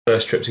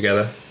First trip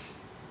together.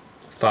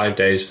 5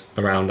 days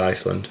around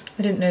Iceland.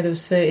 I didn't know there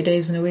was 30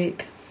 days in a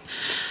week.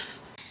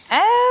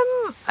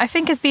 I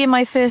think as being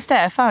my first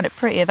day, I found it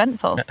pretty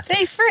eventful.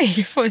 Day 3?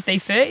 I thought it was day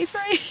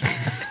 33.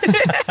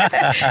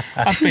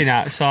 I've been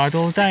outside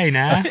all day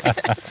now. I've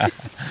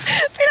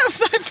been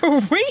outside for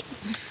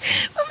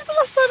weeks. When was the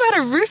last time I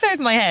had a roof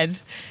over my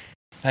head?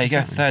 There you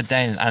go, third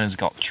day and Anna's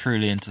got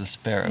truly into the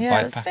spirit of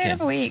Yeah, bikepacking. let's stay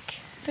another week.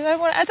 I don't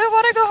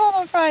want to go home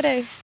on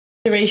Friday.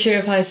 The ratio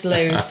of highs to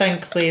lows,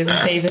 thankfully, is in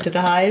favour to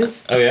the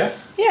highs. Oh yeah?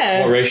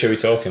 Yeah. What ratio are we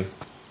talking?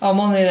 I'm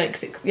only like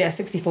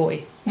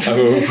 60-40.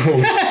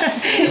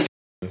 Oh,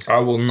 I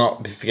will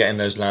not be forgetting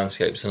those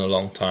landscapes in a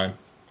long time.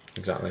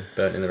 exactly.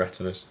 Burnt in the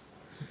retinas.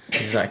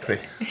 Exactly.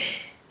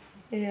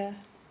 Yeah.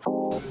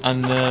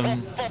 And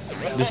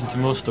listen to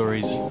more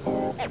stories.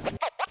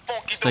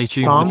 Stay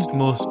tuned Tom? for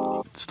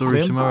more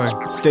stories Tim?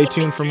 tomorrow. Stay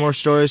tuned for more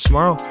stories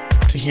tomorrow.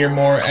 To hear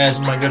more, as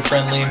my good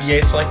friend Liam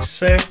Yates likes to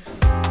say,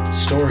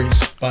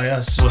 stories by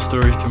us. More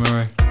stories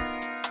tomorrow.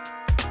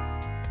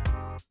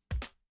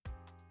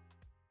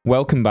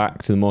 Welcome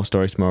back to the More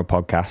Stories Tomorrow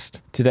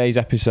podcast. Today's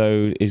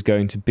episode is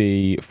going to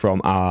be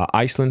from our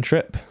Iceland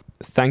trip.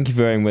 Thank you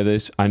for bearing with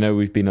us. I know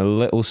we've been a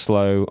little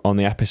slow on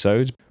the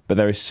episodes, but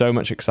there is so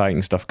much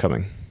exciting stuff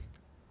coming.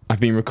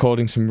 I've been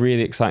recording some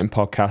really exciting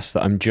podcasts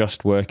that I'm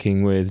just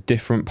working with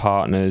different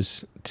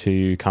partners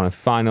to kind of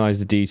finalise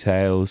the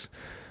details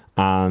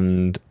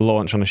and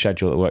launch on a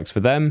schedule that works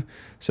for them.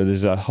 So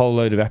there's a whole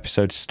load of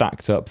episodes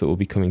stacked up that will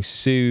be coming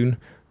soon.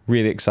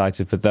 Really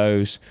excited for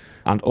those.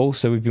 And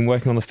also we've been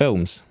working on the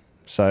films.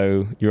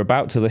 So you're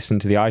about to listen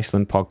to the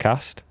Iceland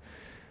podcast.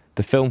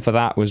 The film for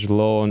that was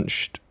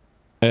launched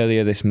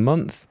earlier this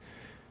month.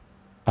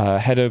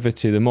 Head over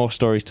to the More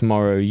Stories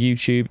Tomorrow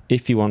YouTube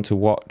if you want to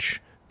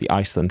watch the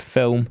Iceland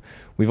film.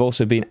 We've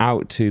also been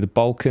out to the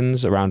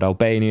Balkans around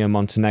Albania,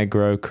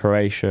 Montenegro,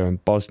 Croatia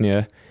and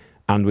Bosnia,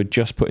 and we're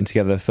just putting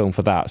together a film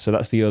for that. So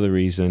that's the other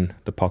reason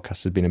the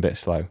podcast has been a bit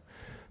slow.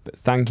 But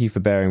thank you for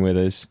bearing with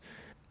us.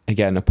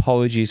 Again,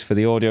 apologies for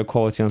the audio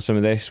quality on some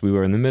of this. We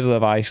were in the middle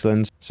of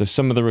Iceland, so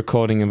some of the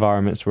recording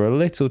environments were a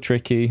little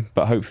tricky,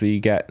 but hopefully you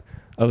get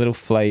a little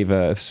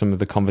flavour of some of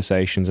the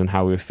conversations and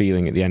how we were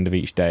feeling at the end of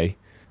each day.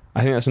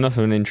 I think that's enough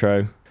of an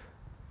intro.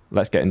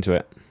 Let's get into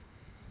it.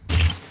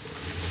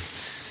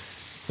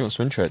 Who wants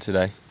to intro it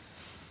today?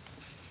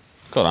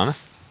 Go on, Anna.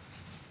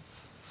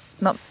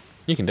 Not.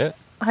 You can do it.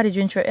 How did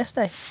you intro it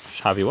yesterday? Just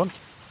have you one.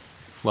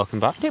 Welcome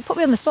back. Don't put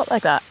me on the spot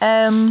like that.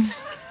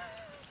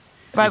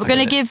 Right, we're going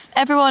to give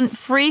everyone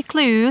 3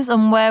 clues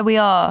on where we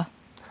are.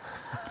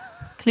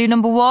 Clue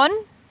number 1,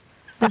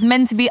 there's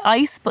meant to be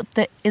ice, but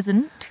there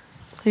isn't.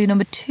 Clue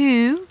number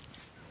 2,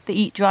 they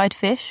eat dried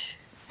fish.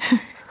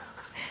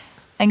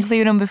 And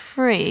clue number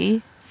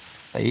 3,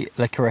 They eat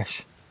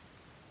licorice.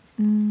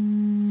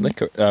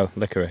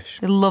 Licorice.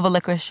 they love a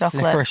licorice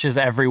chocolate. Licorice is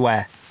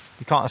everywhere.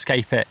 You can't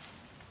escape it.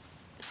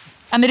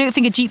 And they don't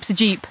think a Jeep's a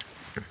Jeep.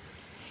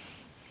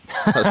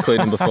 That's clue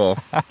number 4.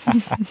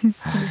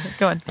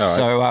 Go on. All right.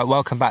 So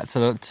welcome back to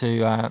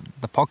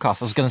the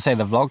podcast. I was going to say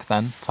the vlog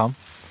then, Tom.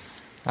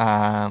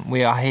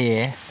 We are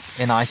here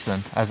in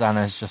Iceland, as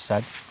Anna has just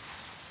said.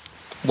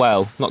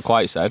 Well, not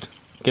quite said.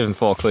 Given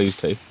 4 clues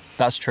too.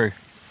 That's true.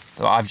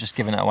 I've just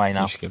given it away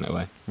now. You've just given it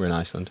away. We're in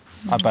Iceland.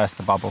 I burst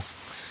the bubble.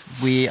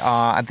 We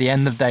are at the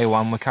end of day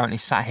 1. We're currently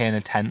sat here in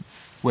a tent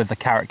with a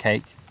carrot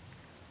cake.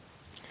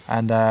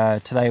 And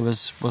today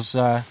was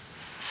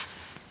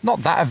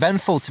not that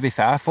eventful, to be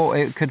fair. I thought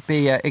it could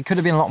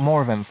have been a lot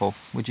more eventful,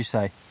 would you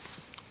say?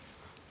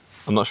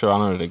 I'm not sure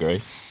Anna would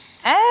agree.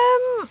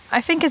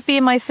 I think as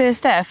being my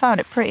first day, I found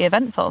it pretty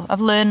eventful.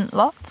 I've learned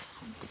lots,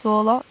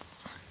 saw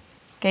lots,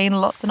 gained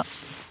lots and...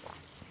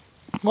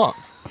 What?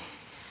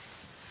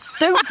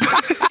 Don't...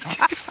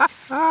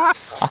 I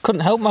couldn't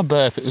help my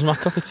burp. It was my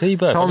cup of tea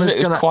burp. Tom I did is it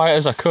as gonna- quiet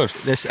as I could.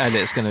 This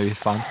edit's going to be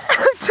fun.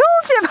 I've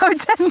told you about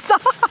 10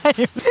 times.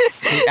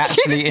 He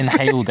actually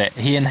inhaled it.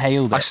 He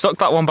inhaled I it. stuck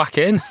that one back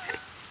in.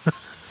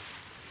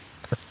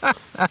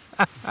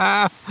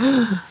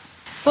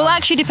 Well,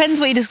 actually, depends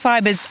what you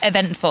describe as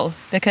eventful,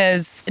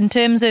 because in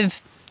terms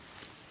of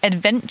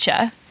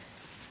adventure,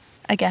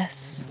 I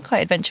guess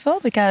quite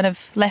adventureful. We kind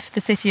of left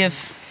the city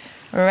of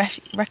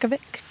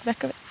Reykjavik.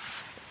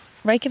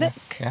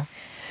 Yeah,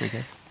 pretty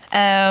good.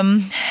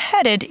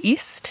 Headed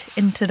east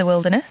into the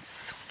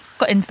wilderness.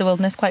 Got into the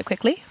wilderness quite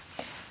quickly,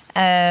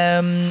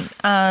 and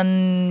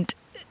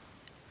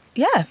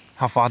yeah.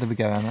 How far did we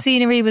go, Anna?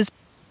 Scenery was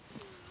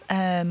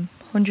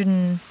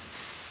 100.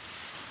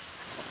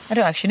 I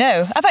don't actually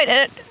know.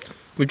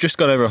 We've just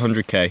got over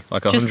 100k,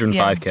 like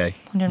 105k.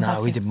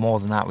 No, we did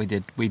more than that. We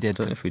did. I don't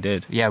know if we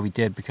did. Yeah, we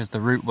did, because the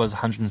route was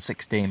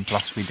 116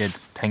 plus we did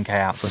 10k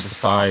out. Plus the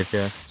 5,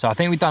 yeah. So I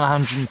think we've done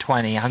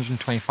 120,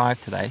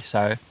 125 today.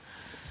 So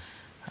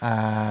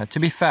to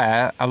be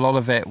fair, a lot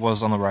of it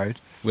was on the road.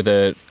 With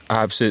a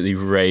absolutely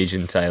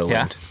raging tailwind.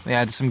 Yeah, we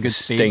had some good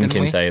speed,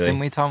 Stinking didn't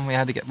we, Tom? We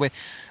had to get...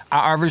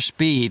 Our average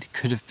speed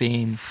could have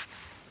been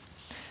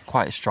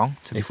quite strong,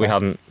 to be If fair. we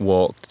hadn't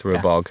walked through a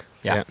bog.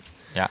 Yeah.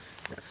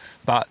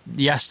 But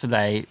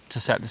yesterday, to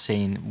set the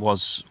scene,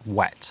 was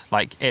wet.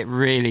 Like, it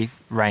really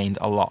rained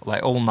a lot,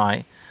 like all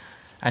night.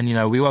 And, you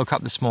know, we woke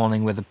up this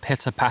morning with a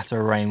pitter-patter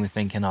of rain. We're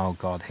thinking, oh,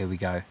 God, here we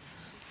go.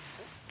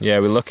 Yeah,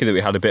 we're lucky that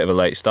we had a bit of a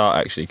late start,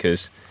 actually,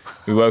 because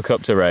we woke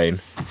up to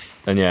rain.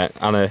 And yeah,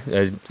 Anna,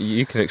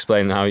 you can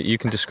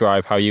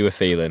describe how you were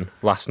feeling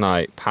last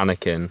night,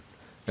 panicking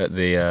at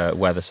the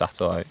weather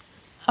satellite.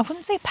 I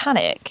wouldn't say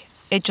panic.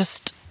 It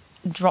just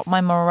dropped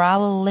my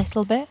morale a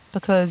little bit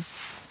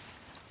because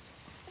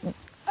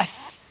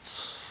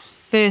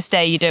first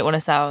day you don't want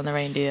to set out on the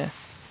rain, do you?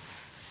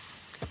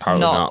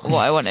 Apparently not. What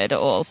I wanted at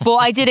all. But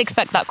I did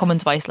expect that coming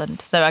to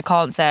Iceland, so I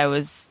can't say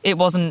it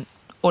wasn't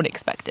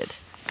unexpected.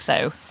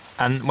 So.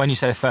 And when you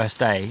say the first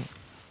day,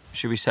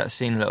 should we set the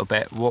scene a little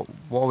bit? What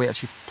are we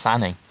actually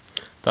planning?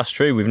 That's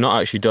true. We've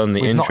not actually done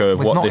the intro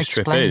of what this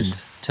trip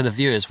is. To the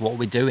viewers, what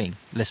we're doing,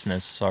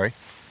 listeners, sorry.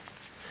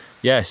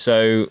 Yeah,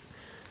 so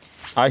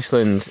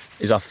Iceland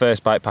is our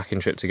first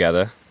bikepacking trip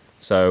together,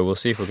 so we'll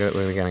see if we're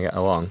going to get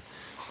along.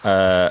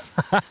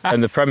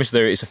 And the premise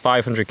there is a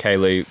 500k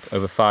loop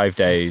over 5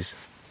 days,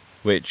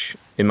 which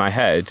in my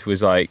head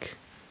was like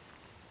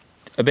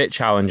a bit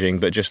challenging,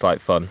 but just like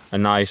fun. A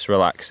nice,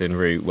 relaxing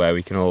route where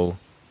we can all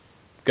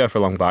go for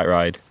a long bike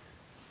ride,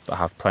 but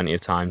have plenty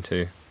of time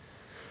to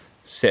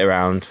sit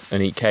around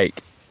and eat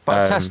cake.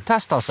 But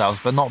test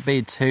ourselves, but not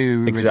be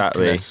too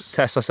ridiculous.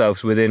 Test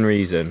ourselves within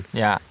reason.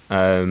 Yeah.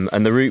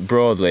 And the route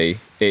broadly,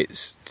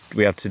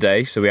 we have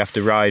today, so we have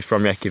to ride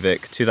from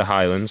Reykjavik to the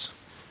Highlands,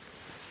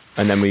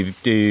 and then we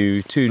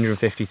do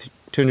 250k,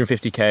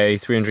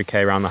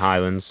 300k around the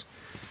Highlands,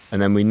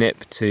 and then we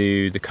nip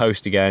to the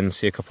coast again,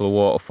 see a couple of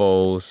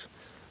waterfalls,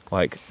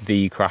 like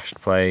the crashed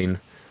plane,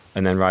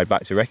 and then ride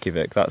back to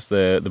Reykjavik. That's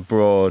the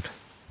broad,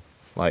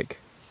 like,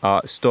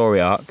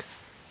 story arc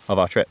of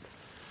our trip.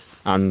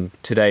 And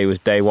today was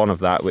day one of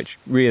that, which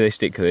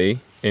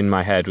realistically, in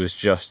my head, was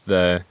just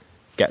the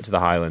get to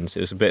the Highlands. It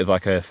was a bit of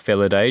like a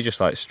filler day,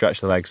 just like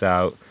stretch the legs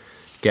out,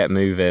 get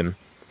moving.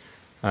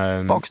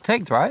 Box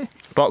ticked, right?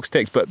 Box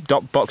ticked,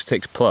 but box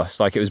ticked plus.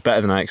 Like, it was better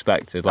than I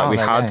expected. Like, we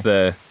had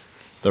the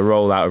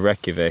roll out of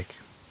Reykjavik,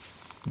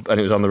 and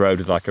it was on the road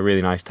with like a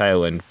really nice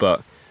tailwind.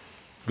 But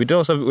we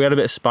had a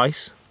bit of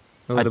spice,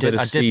 a bit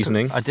of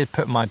seasoning. I did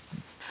put my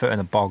foot in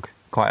a bog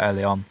quite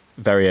early on.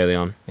 Very early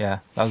on. Yeah,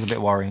 that was a bit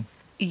worrying.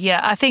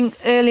 Yeah, I think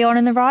early on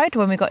in the ride,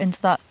 when we got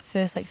into that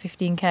first like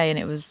 15k, and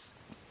it was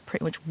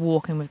pretty much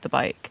walking with the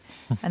bike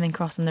and then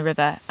crossing the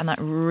river and that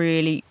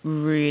really,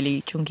 really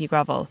chunky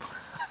gravel.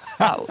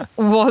 That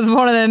was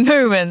one of the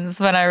moments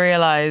when I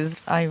realised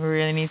I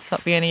really need to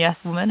stop being a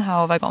yes woman.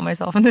 How have I got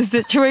myself in this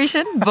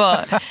situation?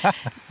 But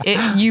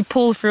you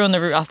pull through on the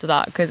route after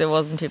that, because it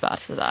wasn't too bad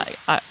for that,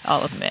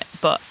 I'll admit.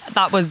 But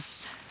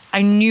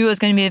I knew it was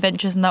going to be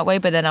adventurous in that way,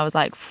 but then I was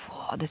like,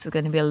 this is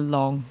going to be a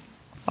long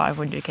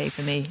 500k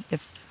for me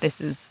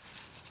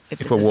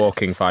if we're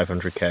walking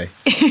 500k.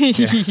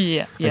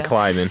 Yeah. And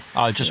climbing.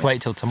 Oh, just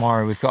wait till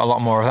tomorrow. We've got a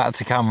lot more of that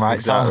to come, right?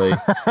 Exactly.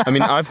 I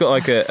mean, I've got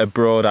like a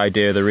broad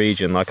idea of the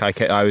region. Like,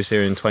 I was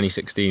here in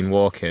 2016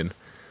 walking,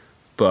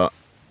 but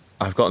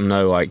I've got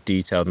no like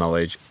detailed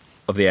knowledge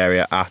of the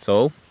area at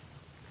all.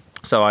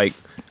 So I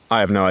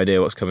have no idea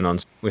what's coming on.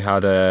 We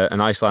had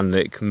an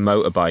Icelandic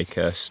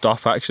motorbiker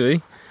stop,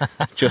 actually,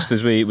 just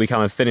as we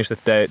kind of finished the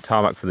day at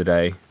tarmac for the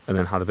day, and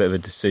then had a bit of a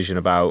decision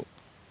about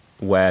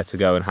where to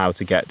go and how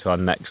to get to our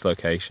next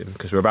location,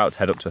 because we're about to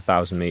head up to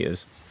 1,000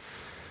 metres.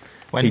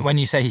 When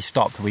you say he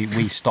stopped, we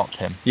stopped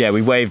him. Yeah,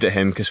 we waved at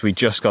him because we'd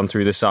just gone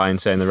through the sign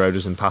saying the road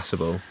was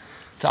impassable.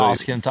 To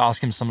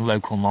ask him some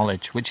local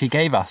knowledge, which he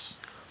gave us.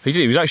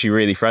 He was actually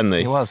really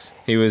friendly. He was.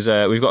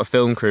 We've got a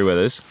film crew with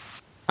us,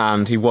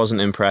 and he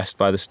wasn't impressed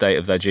by the state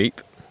of their Jeep.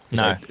 He's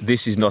like,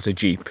 this is not a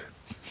Jeep.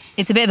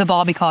 It's a bit of a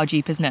Barbie car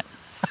Jeep, isn't it?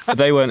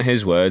 They weren't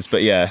his words,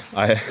 but yeah.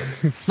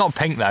 It's not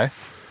pink, though.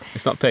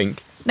 It's not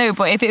pink. No,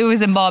 but if it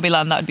was in Barbie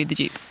Land, that would be the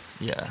Jeep.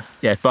 Yeah.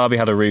 Yeah, if Barbie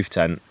had a roof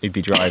tent, he'd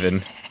be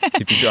driving.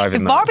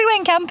 If Barbie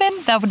went camping,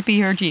 that would be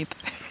her Jeep.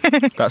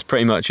 That's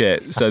pretty much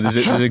it. So there's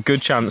a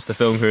good chance the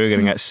film crew are going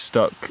to get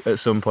stuck at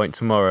some point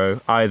tomorrow,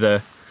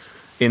 either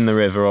in the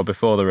river or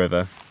before the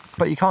river.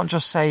 But you can't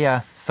just say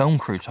film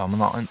crew, Tom, and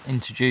not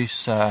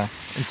introduce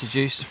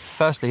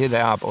firstly who they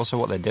are, but also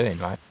what they're doing,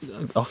 right?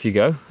 Off you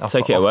go.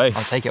 Take it away.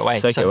 I'll take it away.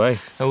 Take it away.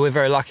 We're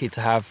very lucky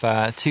to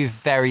have two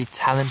very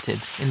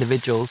talented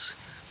individuals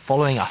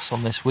following us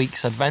on this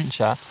week's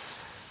adventure,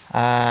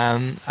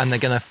 and they're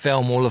going to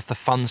film all of the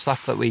fun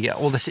stuff that we get,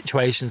 all the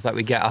situations that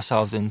we get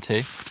ourselves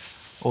into,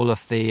 all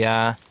of the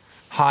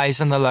highs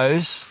and the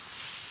lows,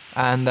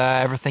 and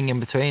everything in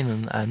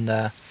between.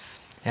 And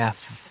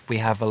we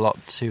have a lot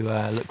to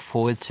look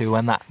forward to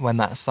when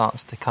that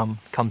starts to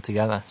come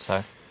together.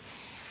 So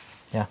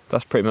yeah,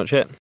 that's pretty much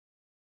it.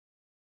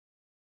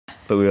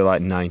 But we were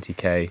like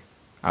 90k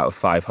out of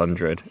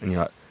 500, and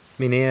you're like,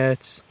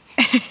 miniates.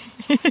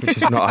 Which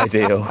is not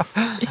ideal.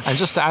 And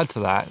just to add to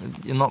that,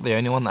 you're not the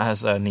only one that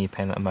has knee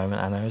pain at the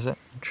moment, Anna, is it?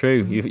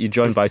 True. You're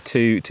joined by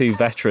two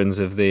veterans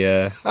of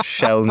the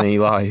shell knee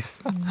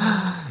life.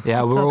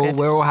 Yeah,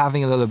 we're all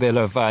having a little bit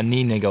of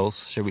knee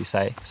niggles, should we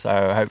say?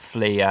 So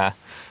hopefully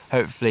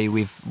hopefully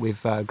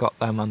we've got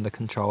them under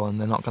control and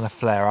they're not going to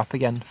flare up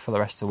again for the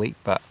rest of the week.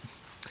 But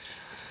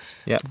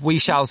we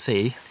shall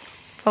see.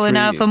 Following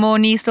out for more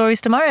news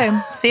stories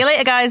tomorrow. See you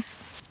later, guys.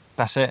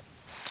 That's it.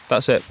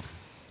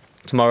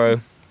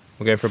 Tomorrow,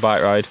 we're going for a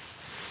bike ride.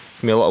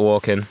 Gonna be a lot of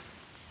walking.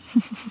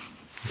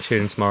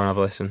 Tune in tomorrow and have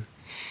a listen.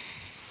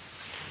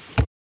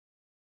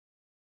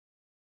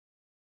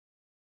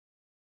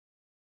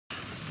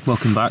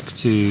 Welcome back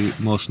to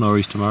more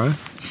Snorries tomorrow.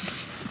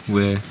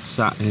 We're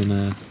sat in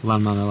a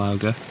Landman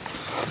Alauga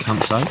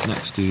campsite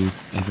next to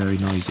a very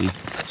noisy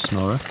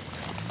snorer.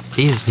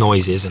 He is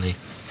noisy, isn't he?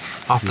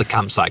 Half the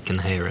campsite can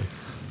hear him.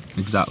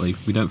 Exactly.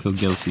 We don't feel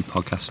guilty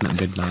podcasting at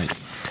midnight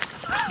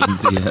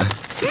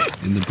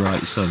in the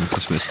bright sun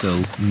because we're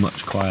still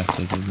much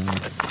quieter than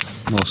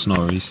more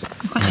Snorries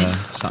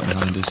sat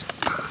behind us.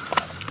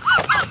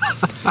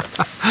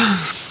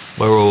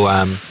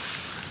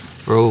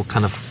 We're all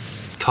kind of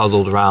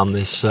cuddled around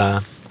this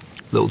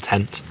little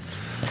tent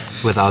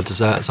with our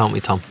desserts, aren't we,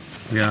 Tom?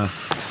 Yeah,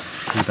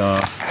 with our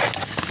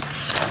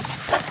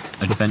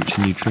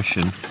adventure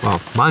nutrition.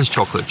 Well, mine's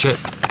chocolate chip.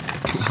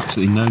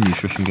 Absolutely no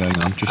nutrition going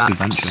on, just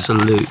adventure.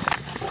 Absolute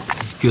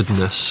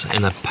goodness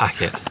in a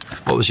packet.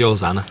 What was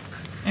yours, Anna?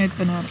 I had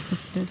banana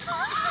custard.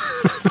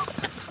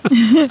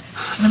 And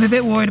I'm a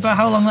bit worried about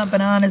how long that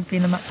banana's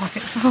been in that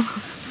packet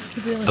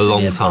for. A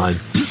long time.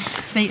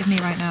 State of me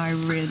right now, I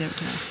really don't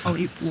care. I'll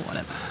eat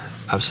whatever.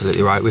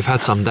 Absolutely right. We've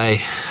had some day,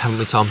 haven't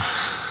we, Tom?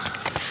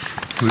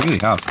 We really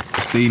have.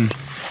 It's been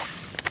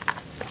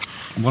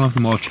one of the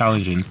more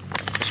challenging.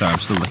 Sorry, I'm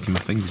still licking my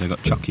fingers. I got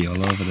chocky all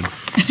over them.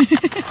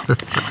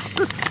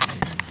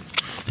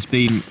 It's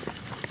been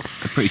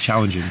a pretty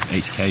challenging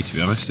 80k, to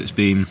be honest.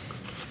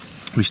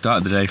 We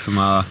started the day from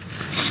our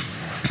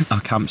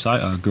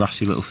campsite, our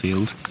grassy little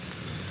field,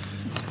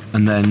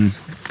 and then,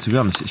 to be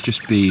honest, it's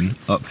just been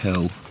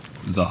uphill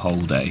the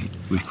whole day.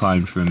 We've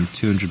climbed from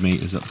 200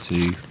 metres up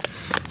to,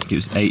 it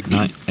was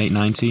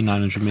 890,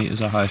 900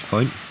 metres our highest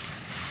point,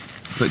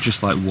 but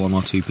just like 1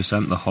 or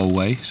 2% the whole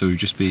way. So we've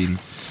just been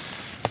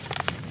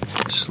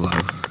slow,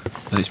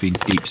 and it's been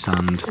deep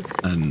sand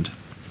and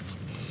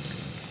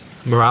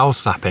morale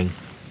sapping.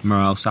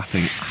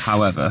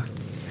 However,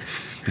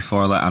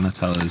 before I let Anna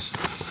tell us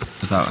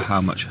about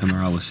how much her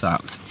morale was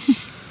sapped,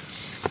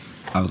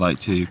 I would like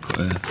to put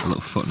a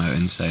little footnote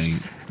in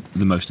saying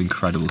the most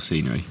incredible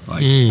scenery,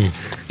 like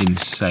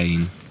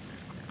insane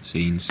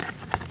scenes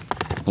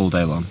all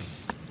day long,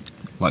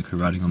 like we're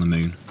riding on the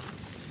moon.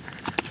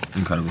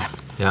 Incredible.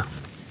 Yeah.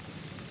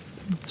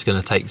 It's going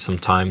to take some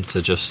time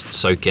to just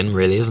soak in,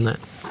 really, isn't it?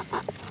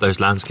 Those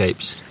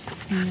landscapes.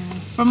 Yeah.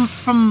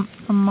 From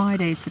my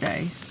day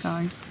today,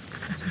 guys,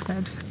 as we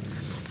said,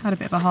 had a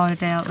bit of a harder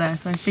day out there,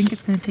 so I think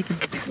it's going to take a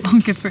bit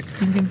longer for it to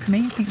sink in for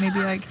me. I think maybe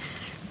like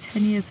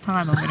 10 years'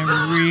 time I'm going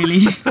to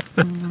really,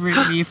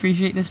 really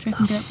appreciate this trip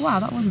and be like, wow,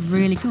 that was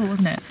really cool,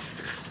 wasn't it?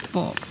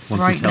 But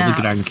Want to tell the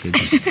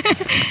grandkids.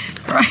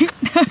 Right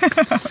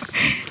now,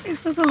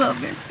 it's just a little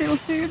bit still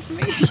soon for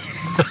me.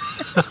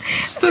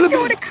 Still a bit. I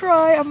want to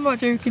cry. I'm not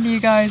joking, you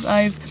guys.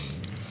 I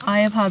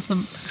have had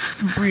some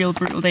real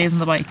brutal days on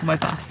the bike in my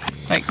past,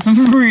 like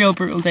some real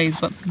brutal days.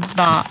 But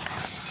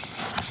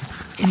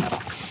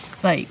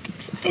like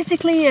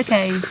physically,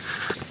 okay,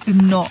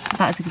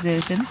 that's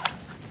exertion.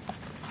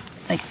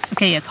 Like,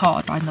 okay, it's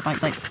hard riding the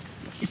bike. Like,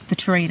 the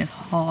terrain is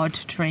hard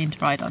terrain to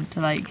ride on. To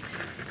like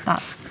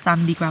that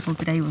sandy gravel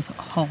today was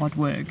hard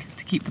work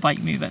to keep the bike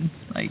moving.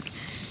 Like.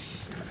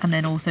 And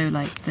then also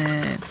like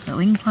the little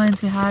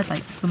inclines we had,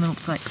 like some of them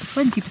up to like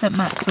 20%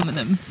 max, some of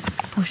them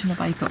pushing the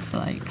bike up for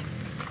like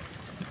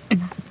a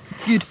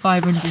good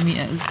 500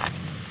 metres.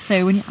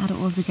 So when you add it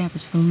all together,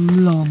 it's just a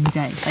long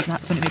day. Like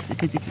that's when it makes it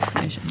physical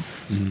exertion.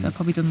 So I've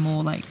probably done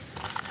more like,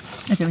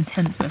 I don't know,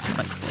 intense work on the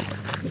bike before,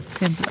 but in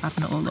terms of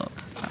adding it all up,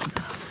 that was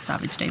a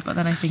savage day. But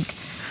then I think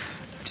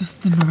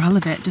just the morale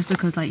of it, just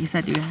because like you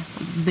said, you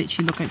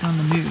literally look out down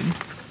the moon.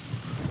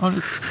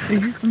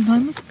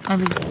 Sometimes I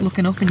was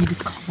looking up and you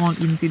just can't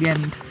even see the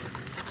end.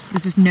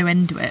 There's just no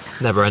end to it.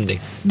 Never ending.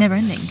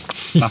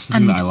 That's the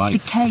thing that I like.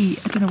 The K,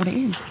 I don't know what it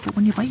is, but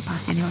when you're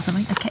bikepacking, you're also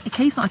like, a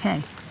K's not a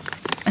K.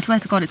 I swear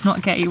to God, it's not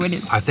a K when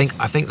it's. I think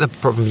the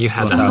problem you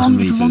had. It's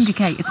a longer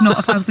K. It's not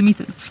 1,000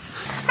 metres.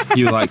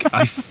 You were like,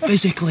 I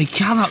physically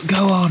cannot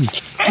go on.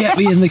 Get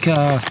me in the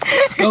car.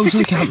 Go to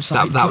the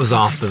campsite. That was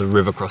after the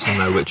river crossing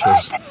though, which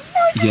was.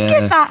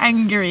 Get that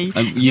angry.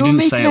 You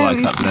didn't say it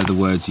like that, but they're the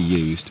words you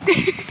used.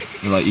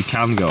 You're like, you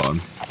can go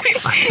on.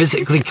 I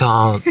physically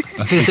can't.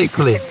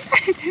 Physically.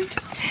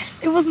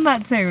 It wasn't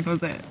that tone,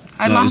 was it?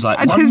 No, it was like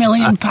 £1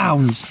 million.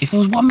 If there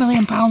was £1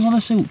 million on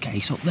a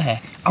suitcase up there,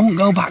 I won't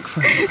go back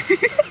for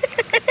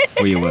it.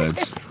 Were your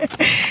words?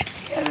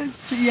 Yeah,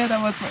 that's true. Yeah,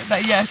 that was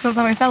right. That's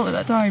how I felt at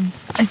that time.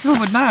 I still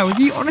would now. If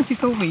you honestly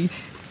told me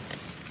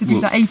to do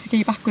that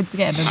 80k backwards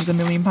again and there's £1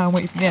 million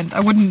waiting for the end,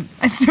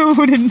 I still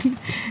wouldn't.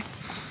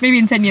 Maybe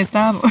in 10 years'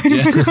 time.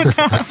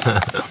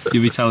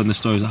 You'll be telling the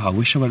stories like, I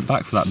wish I went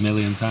back for that £1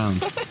 million.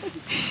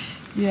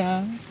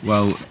 Yeah.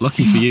 Well,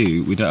 lucky for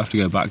you, we don't have to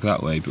go back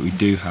that way, but we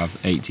do have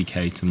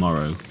 80k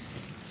tomorrow.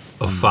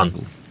 Of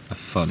fun.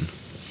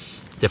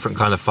 different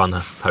kind of fun,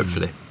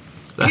 hopefully.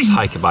 Let's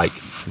hike a bike.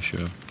 For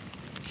sure.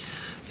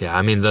 Yeah,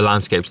 I mean, the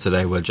landscapes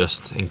today were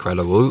just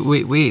incredible.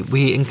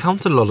 We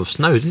encountered a lot of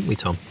snow, didn't we,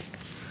 Tom?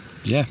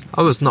 Yeah.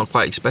 I was not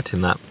quite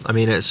expecting that. I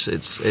mean, it's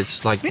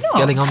like We're not.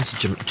 getting on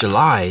to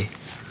July.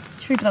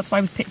 True, but that's what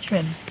I was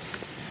picturing.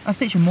 I was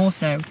picturing more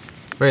snow,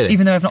 Really?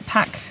 even though I've not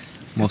packed.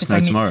 More If snow I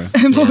need- tomorrow.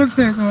 More Yeah.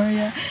 snow tomorrow,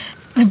 yeah.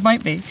 It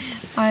might be.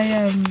 If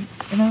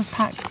I've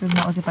packed and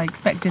not as if I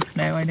expected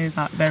snow, I know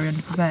that very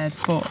underprepared,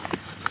 but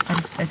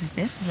I just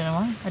did. I don't know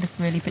why. I just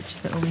really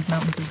pictured that all these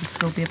mountains would just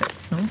still be a bit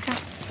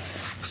snow-capped.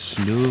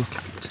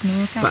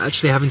 Snow-capped. But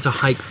actually having to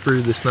hike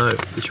through the snow,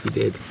 which we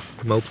did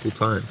multiple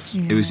times.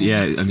 It was,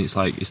 and it's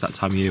like, it's that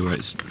time of year where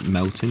it's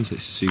melting, so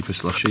it's super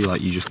slushy,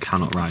 like you just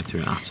cannot ride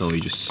through it at all,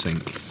 you just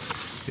sink.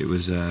 It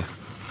was, I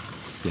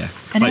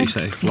like know. you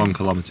say, long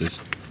kilometres.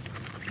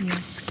 Yeah.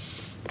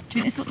 Do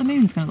you think this is what the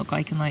moon's going to look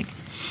like when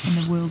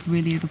the world's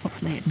really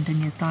overpopulated in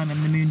 10 years' time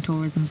and the moon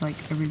tourism's like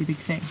a really big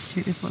thing? Do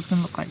you think this is what it's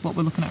going to look like, what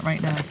we're looking at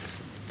right now?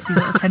 These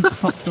little tents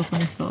popped up on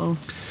this little...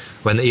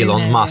 When Soon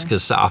Elon area. Musk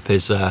has set up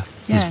his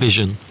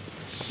vision.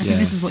 I think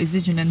this is what he's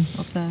visioning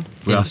up there.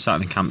 We are sat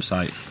in a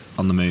campsite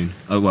on the moon.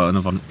 Oh, well,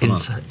 another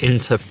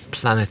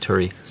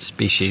Interplanetary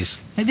species.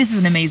 Like, this is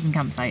an amazing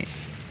campsite.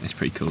 It's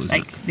pretty cool, isn't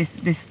Like,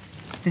 it?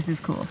 this is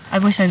cool. I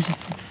wish I was just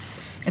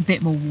a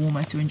bit more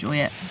warmer to enjoy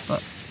it,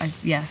 but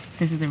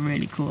this is a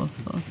really cool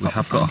little spot. We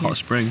have to got a find hot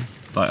spring,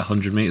 like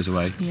 100 metres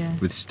away, Yeah.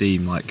 with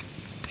steam like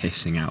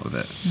pissing out of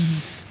it.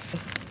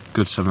 Mm-hmm.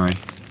 Good summary.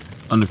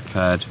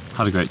 Underprepared,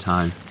 had a great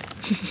time.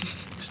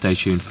 Stay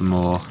tuned for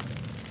more.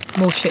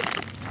 More shit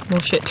talk.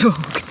 More shit talk,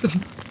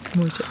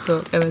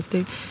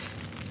 MST.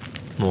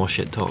 More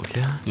shit talk,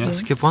 yeah. Yeah. That's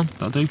a good one.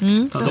 That'll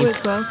do. That'll do.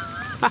 well.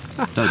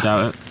 Don't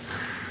doubt it.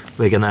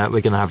 We're gonna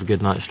have a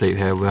good night's sleep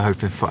here. We're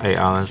hoping for 8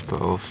 hours,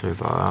 but we'll see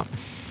about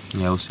that.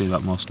 Yeah, we'll see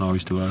about more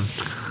stories tomorrow.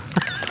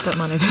 That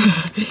man over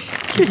there.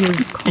 He was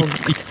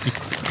conked.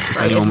 If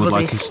Right, anyone would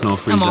everybody. like a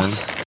snore-free I'm zone.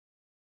 off.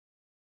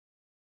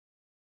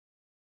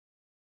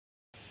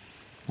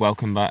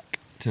 Welcome back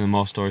to the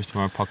More Stories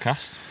Tomorrow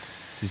podcast.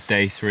 This is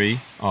day 3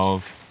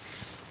 of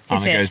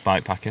Is Anna it? Goes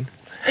Bikepacking.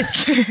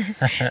 It's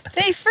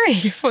day 3.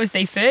 I thought it was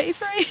day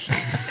 33.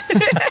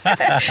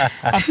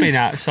 I've been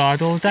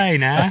outside all day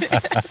now. Been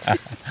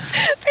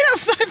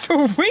outside for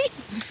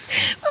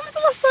weeks. When was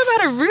the last time I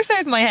had a roof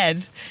over my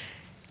head?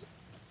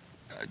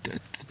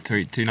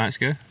 2 nights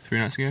ago? 3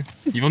 nights ago?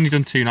 You've only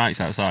done 2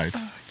 nights outside.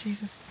 Oh,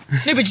 Jesus.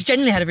 No, but just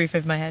genuinely had a roof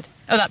over my head.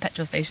 Oh, that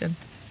petrol station.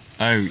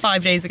 Oh,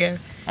 5 days ago.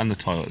 and the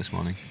toilet this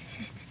morning.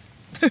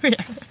 Yeah.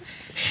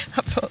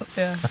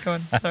 Yeah, go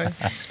on. Sorry.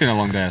 It's been a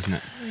long day, hasn't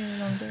it? Yeah,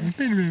 long day. It's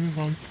been really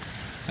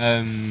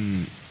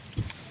long.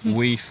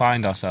 We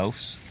find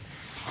ourselves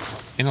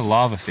in a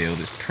lava field.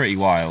 It's pretty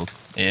wild.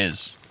 It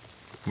is.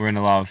 We're in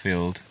a lava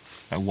field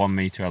at 1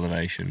 metre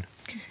elevation.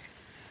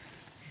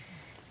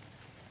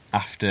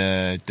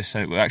 After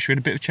descent, we actually had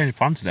a bit of a change of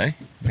plan today.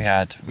 We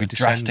had We a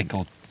drastic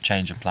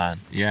change of plan.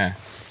 Yeah.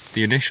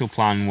 The initial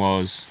plan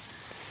was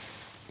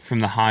from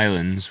the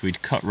highlands,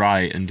 we'd cut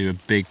right and do a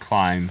big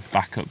climb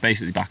back up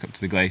to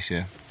the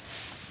glacier.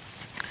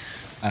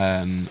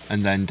 And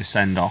then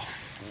descend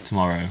off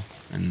tomorrow,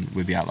 and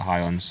we'd be out the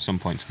highlands some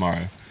point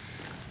tomorrow.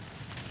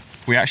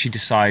 We actually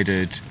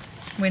decided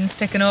Wind's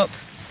picking up.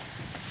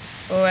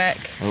 Oek.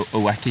 a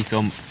wacky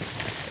thump.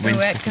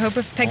 Oek. I hope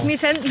I've pegged me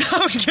tent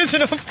down good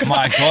enough. 'Cause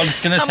My God,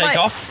 it's going to I take might-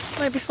 off.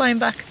 Might be flying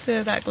back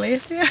to that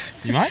glacier.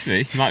 You might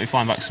be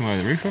flying back somewhere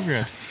with a roof over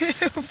your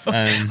head.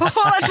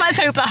 Oh, let's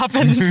hope that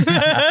happens.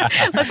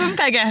 Let's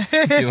unpeg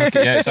her. You're lucky.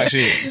 Yeah,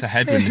 it's a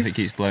headwind if it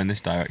keeps blowing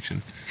this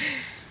direction.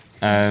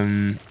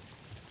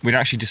 We'd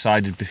actually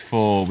decided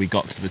before we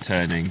got to the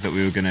turning that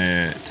we were going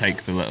to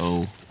take the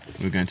little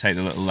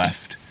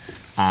left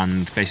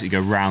and basically go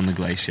round the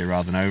glacier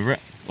rather than over it,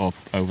 or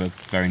over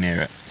very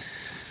near it.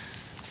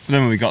 But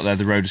then when we got there,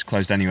 the road was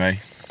closed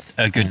anyway.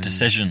 A good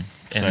decision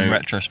in so-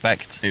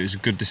 retrospect. It was a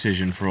good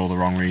decision for all the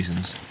wrong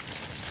reasons,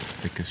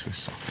 because we're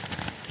soft.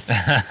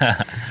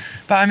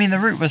 But I mean, the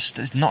route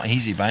was not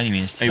easy by any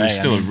means today. It was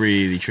still I mean, a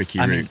really tricky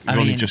I route. mean- We've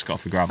only just got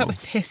off the gravel. That was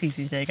piss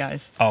easy today,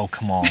 guys. Oh,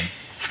 come on.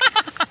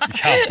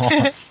 Come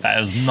on. That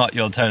was not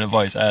your tone of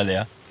voice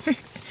earlier.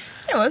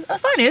 It was. I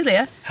was fine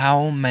earlier.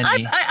 How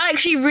many? I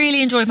actually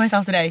really enjoyed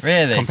myself today.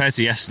 Really? Compared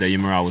to yesterday, your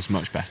morale was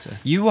much better.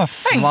 You were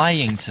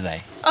flying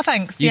today. Oh,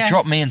 thanks. You yeah.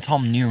 dropped me and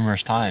Tom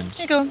numerous times.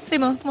 Here you go.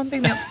 Seymour, come on,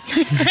 pick me up.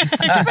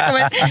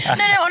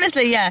 No,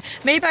 honestly, yeah.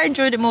 Maybe I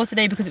enjoyed it more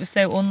today because it was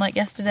so unlike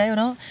yesterday or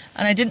not.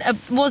 And I didn't.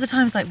 More of the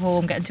time, it's like, whoa,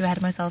 I'm getting too ahead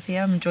of myself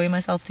here. I'm enjoying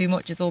myself too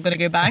much. It's all going to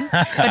go bang.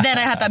 But then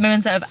I had that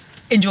moment of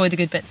enjoy the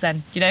good bits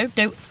then, you know?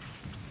 Don't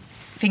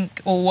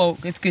think, oh, whoa,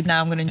 it's good now.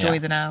 I'm going to enjoy Yeah.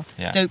 the now.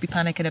 Yeah. Don't be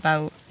panicking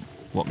about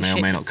What may or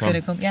shit may not that's come.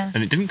 gonna come. Yeah.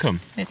 And it didn't come.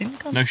 It didn't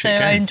come. No shit so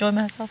came. I enjoyed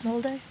myself the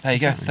whole day. There you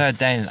go. Third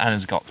day and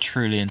Anna's got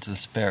truly into the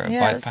spirit of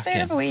Yeah, let's stay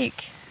another bikepacking.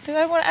 week. I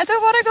don't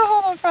want to go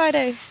home on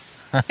Friday.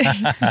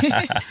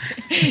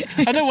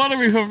 I don't want to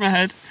roof over my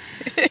head.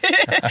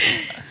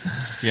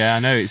 Yeah, I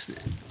know.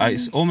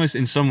 It's almost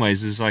in some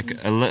ways there's like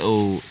a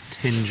little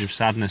tinge of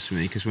sadness for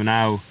me because we're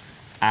now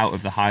out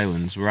of the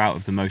Highlands. We're out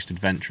of the most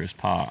adventurous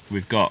part.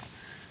 We've got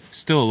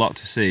still a lot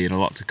to see and a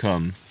lot to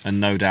come, and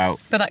no doubt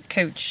But that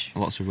coach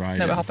lots of riding.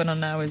 that we're hopping on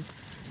now is...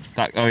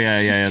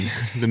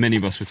 The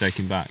minibus we're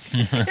taking back.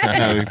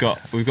 No,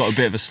 we've got a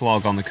bit of a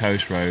slog on the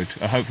coast road.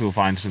 Hopefully we'll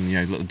find some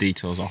little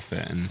detours off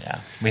it. And Yeah,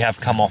 we have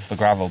come off the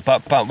gravel,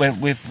 but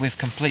we've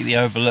completely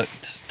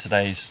overlooked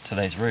today's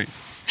route.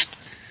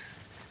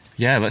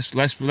 yeah,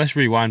 let's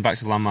rewind back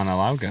to Landman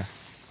Alauga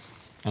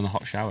and the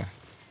hot shower.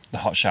 The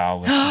hot shower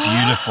was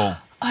beautiful.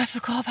 I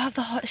forgot about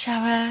the hot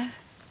shower.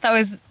 That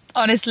was,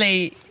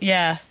 honestly,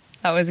 that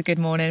was a good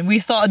morning. We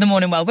started the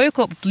morning well. Woke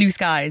up, blue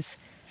skies.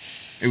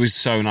 It was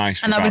so nice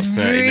for And that about was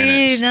 30 really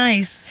minutes.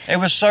 nice. It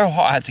was so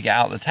hot I had to get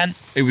out of the tent.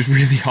 It was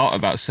really hot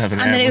about 7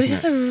 a.m. And then it was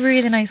wasn't just a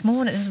really nice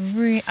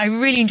morning. I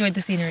really enjoyed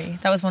the scenery.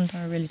 That was one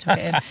time I really took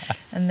it in.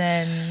 And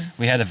then...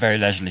 We had a very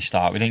leisurely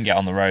start. We didn't get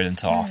on the road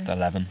until after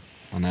 11.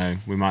 I know,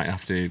 we might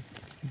have to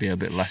be a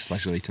bit less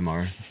leisurely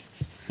tomorrow.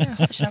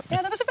 hot shower.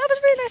 Yeah, that was a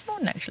really nice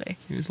morning, actually.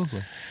 It was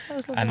lovely. That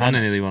was lovely. And I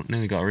then-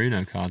 nearly got our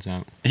Uno cards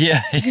out.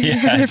 Yeah,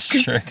 it's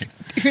true.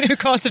 Uno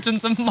cards have done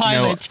some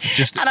mileage.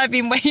 just- And I've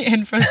been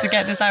waiting for us to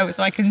get this out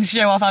so I can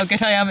show off how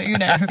good I am at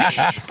Uno.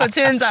 But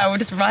turns out we're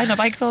just riding our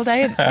bikes all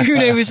day and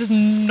Uno was just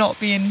not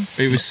being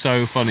It was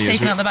so funny.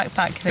 taken out the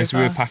backpack. As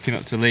we were packing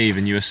up to leave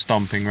and you were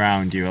stomping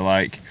round, you were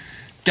like,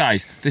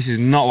 guys, this is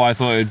not what I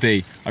thought it would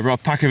be. I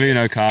brought a pack of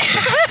Uno cards.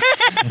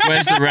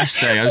 Where's the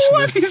rest day?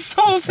 What he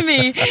sold to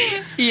me.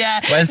 Yeah.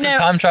 When's the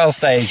time trial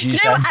stage? Do you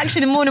know what?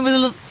 Actually, the morning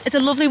was it's a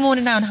lovely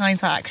morning now in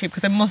hindsight, actually,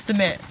 because I must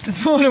admit,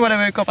 this morning when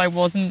I woke up, I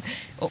wasn't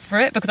up for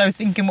it because I was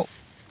thinking what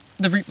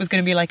the route was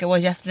going to be like it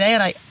was yesterday,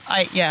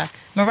 and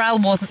morale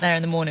wasn't there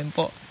in the morning,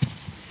 but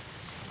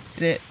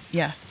the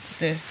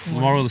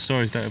moral of the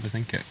story is don't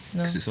overthink it, No.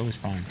 because it's always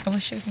fine. I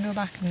wish I can go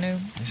back and know.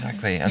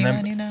 Exactly. knew And I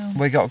then knew now.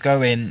 we got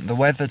going. The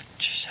weather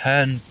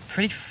turned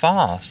pretty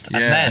fast. And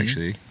Yeah, then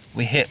actually.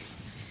 we hit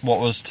what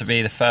was to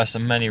be the first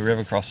of many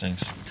river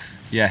crossings.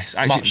 Yes,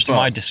 actually, Much to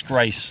my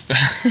disgrace.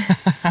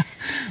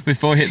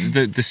 before we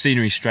hit the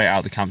scenery straight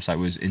out the campsite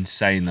was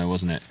insane though,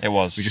 wasn't it? It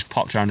was. We just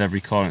popped around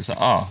every corner. It's like,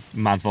 oh,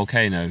 mad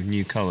volcano,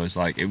 new colours.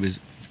 Like, it was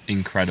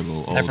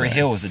incredible. All Every day.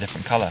 hill was a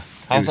different colour. It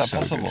How's was that so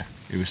possible?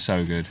 good. It was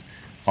so good.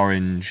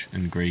 Orange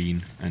and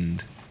green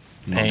and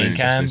not doing Pink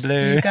it and justice.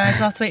 blue. You guys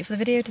will have to wait for the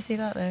video to see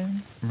that, though.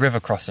 River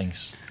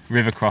crossings.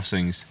 River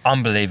crossings.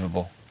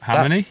 Unbelievable.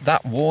 How many?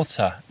 That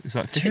water. It's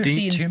like 16.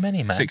 15. Too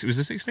many, man. Was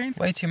it 16?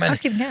 Way too I many. was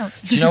keeping count.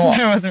 Do you know what?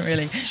 No, I wasn't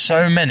really.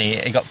 So many,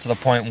 it got to the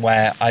point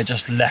where I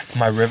just left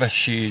my river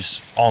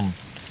shoes on.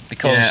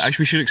 Because Yeah,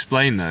 actually, we should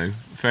explain though,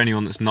 for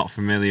anyone that's not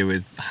familiar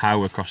with how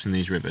we're crossing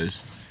these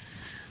rivers.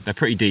 They're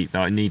pretty deep,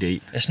 they're like knee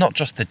deep. it's not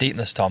just the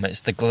deepness, Tom,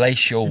 it's the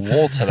glacial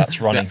water that's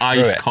running They're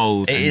through ice it.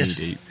 cold It and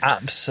is knee-deep.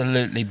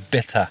 absolutely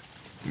bitter.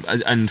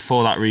 And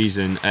for that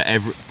reason,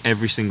 at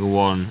every single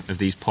one of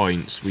these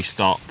points, we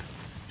stop,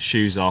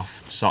 shoes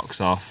off, socks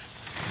off,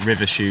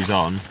 river shoes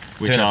on,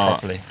 which Doing it are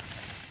properly.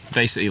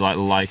 basically like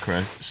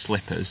lycra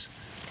slippers.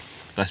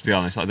 Let's be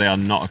honest, like they are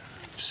not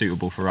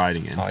suitable for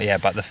riding in. Oh yeah,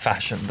 but the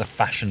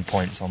fashion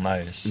points on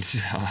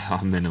those.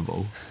 Are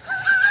minimal.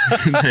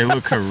 They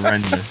look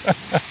horrendous.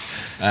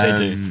 They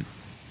do.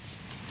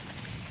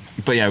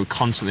 But yeah, we're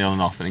constantly on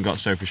and off, and it got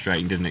so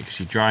frustrating, didn't it? Because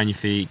you dry on your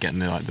feet, getting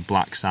the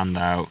black sand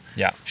out,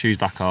 Yeah. shoes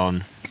back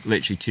on,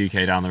 literally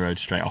 2k down the road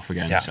straight off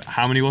again. Yeah. So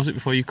how many was it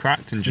before you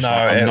cracked? And just No,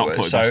 like, I'm not it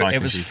putting my cycling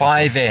it was shoes back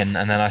 5 in,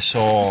 and then I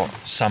saw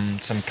some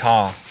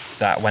car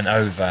that went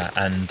over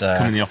and on.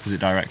 Come in the opposite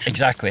direction.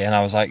 exactly, and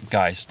I was like,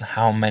 guys,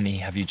 how many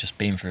have you just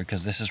been through?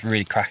 Because this is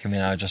really cracking me.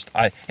 And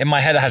I in my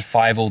head I had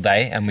 5 all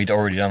day, and we'd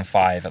already done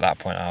 5 at that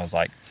point. I was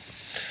like,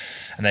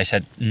 and they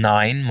said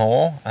 9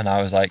 more, and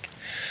I was like,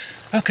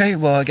 okay,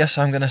 well I guess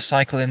I'm gonna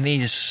cycle in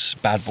these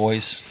bad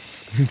boys.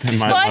 They might-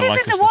 But I might don't like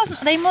think there us was. slippers.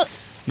 They must.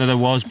 No, there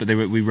was, but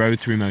we rode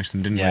through most of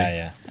them, didn't we?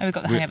 Yeah. Oh, we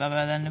got the We- hang of it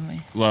by then, didn't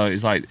we? Well,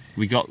 it's like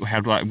we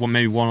had like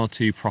maybe 1 or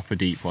 2 proper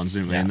deep ones,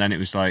 didn't we? Yeah. And then it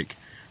was like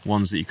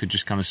ones that you could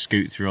just kind of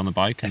scoot through on the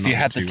bike. And If you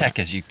not had get the too wet.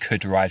 techers, you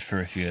could ride through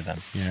a few of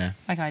them. Yeah.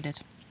 Like I did.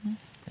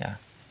 Yeah.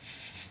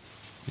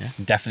 Yeah.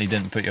 You definitely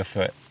didn't put your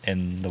foot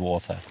in the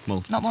water.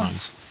 Multiple Not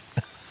once.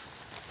 times.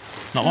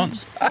 Not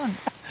once. Oh,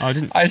 I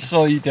didn't. I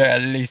saw you do it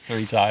at least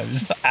 3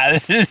 times.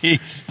 At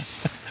least.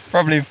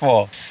 Probably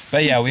 4.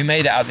 But yeah, we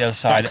made it out the other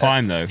side. That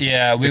climb though.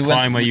 Yeah, we the went.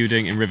 climb where you were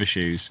doing it in river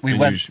shoes. we and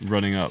went- you were just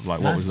running up. Like,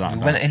 what was that We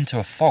about? went into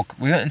a fog.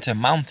 We went into a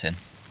mountain.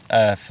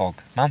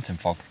 Mountain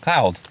fog.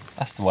 Cloud.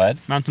 That's the word.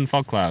 Mountain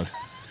fog cloud.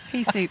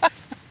 Pea soup.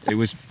 It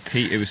was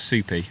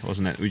soupy,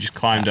 wasn't it? We just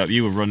climbed up.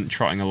 You were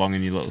trotting along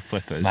in your little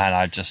flippers. Man,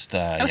 I just.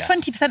 It was yeah.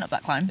 20% up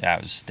that climb. Yeah,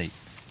 it was steep.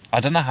 I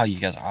don't know how you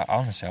guys.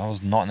 Honestly, I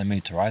was not in the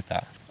mood to ride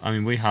that. I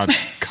mean, we had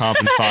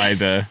carbon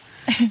fibre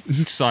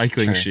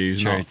cycling True,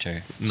 shoes. True, not,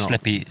 true. not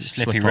Slippy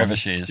slip-ons. river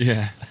shoes.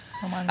 Yeah.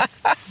 Oh,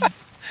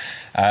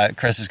 man.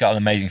 Chris has got an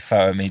amazing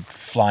photo of me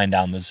flying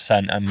down the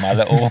descent in my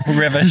little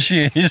river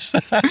shoes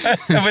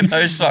with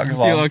no socks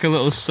You're on. like a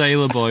little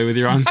sailor boy with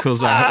your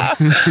ankles out.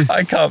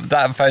 I can't.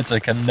 That photo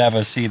can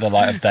never see the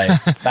light of day.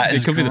 That It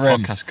is could be the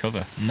grim. podcast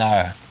cover.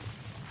 No.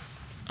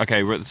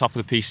 Okay, we're at the top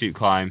of the pea soup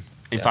climb.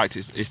 In fact,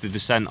 it's the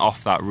descent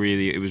off that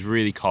it was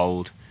really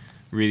cold,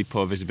 really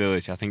poor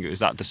visibility. I think it was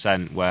that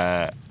descent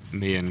where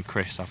me and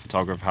Chris, our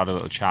photographer, had a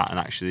little chat and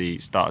actually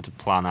started to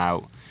plan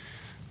out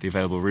the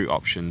available route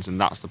options,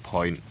 and that's the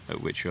point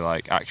at which you're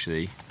like,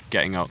 actually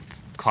getting up,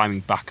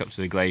 climbing back up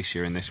to the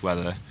glacier in this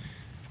weather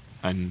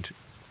and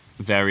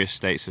various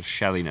states of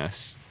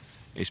shelliness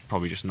is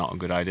probably just not a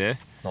good idea.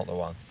 Not the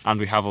one. And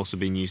we have also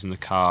been using the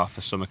car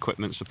for some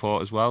equipment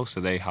support as well, so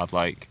they had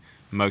like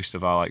most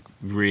of our like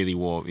really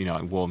warm,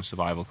 like warm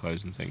survival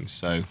clothes and things.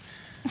 So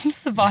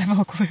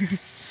Survival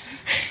clothes.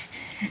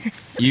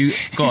 you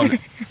go on,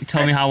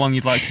 tell me how long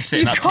you'd like to sit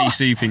in that pea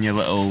soup in your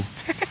little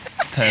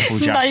purple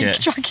jacket. Nike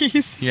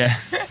jackies. Yeah.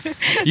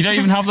 You don't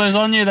even have those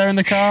on you, they're in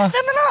the car.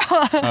 No.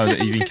 Oh,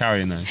 you've been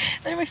carrying those.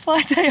 They're my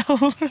fly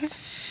tail.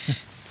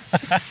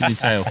 Your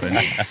tail fin.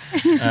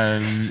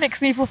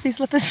 Next me fluffy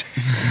slippers.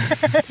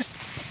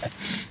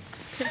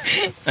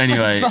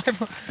 Anyway,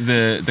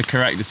 the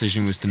correct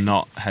decision was to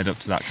not head up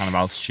to that kind of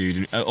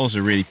altitude, and also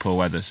really poor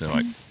weather, so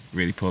like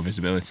really poor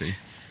visibility.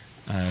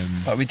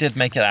 But we did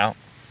make it out.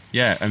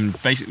 Yeah, and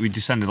basically we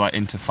descended like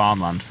into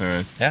farmland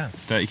for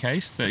 30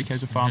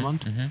 k's of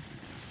farmland.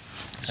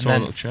 Saw a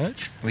little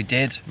church. We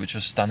did, which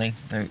was stunning.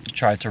 We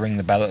tried to ring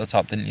the bell at the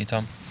top, didn't you,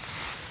 Tom?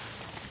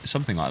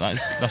 Something like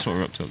that. That's what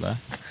we're up to up there.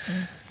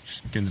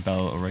 Just giving the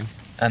bell a little ring.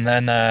 And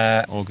then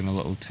organ a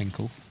little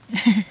tinkle.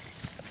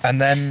 And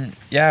then,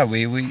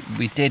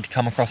 we did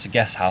come across a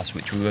guest house,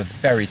 which we were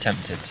very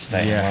tempted to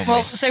stay in, weren't we?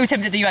 Well, so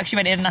tempted that you actually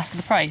went in and asked for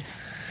the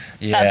price.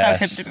 Yes. That's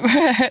how tempted we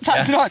were.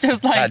 That's not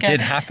just like... That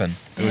did happen.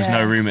 There was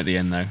no room at the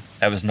inn, though.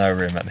 There was no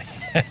room at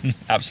the inn.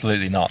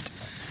 Absolutely not.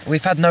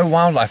 We've had no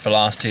wildlife for the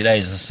last 2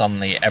 days, and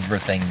suddenly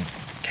everything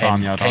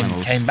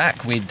came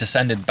back. We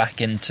descended back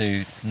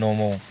into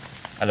normal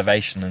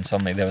elevation, and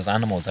suddenly there was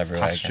animals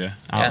everywhere. Pasture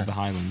out of the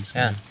Highlands.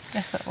 Yeah.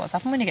 Guess that's what's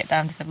happened when you get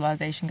down to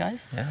civilization,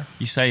 guys. Yeah.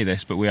 You say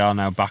this, but we are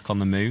now back on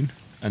the moon,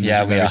 and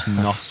Yeah, there is we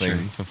are.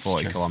 nothing for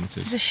 40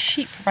 kilometres. There's a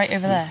sheep right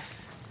over there.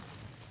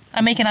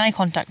 I'm making eye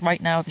contact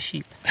right now with a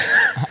sheep.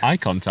 Eye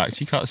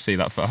contact? You can't see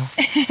that far.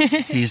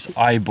 He's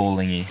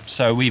eyeballing you.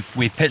 So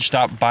we've pitched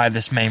up by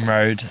this main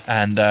road,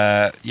 and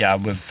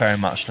we're very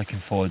much looking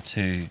forward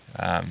to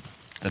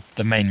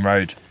the main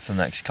road for the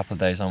next couple of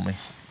days, aren't we?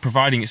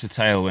 Providing it's a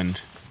tailwind.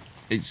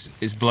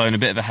 It's blowing a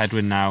bit of a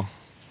headwind now.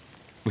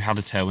 We had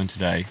a tailwind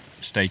today.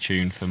 Stay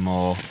tuned for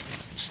more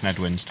sned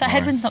winds tomorrow. That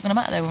headwind's not going to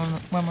matter though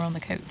when we're on the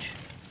coach.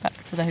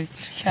 Back to the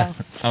hotel.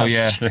 Oh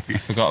yeah, true. I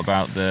forgot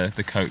about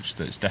the coach.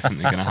 That's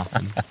definitely going to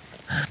happen.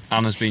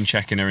 Anna's been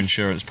checking her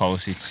insurance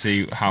policy to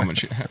see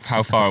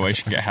how far away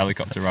she can get a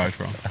helicopter ride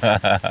from.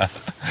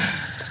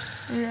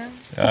 Yeah.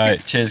 All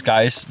right, cheers,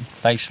 guys.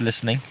 Thanks for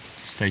listening.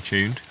 Stay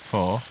tuned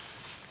for...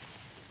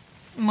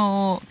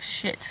 More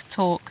shit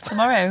talk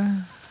tomorrow.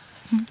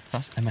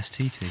 That's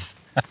MST tea.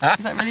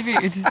 Is that really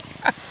rude?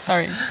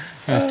 Sorry.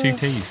 There's 2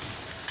 T's.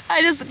 I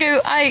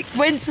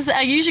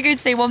usually go to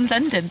say one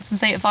sentence and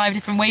say it 5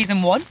 different ways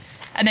in one,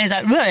 and then it's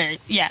like, "Bleh,"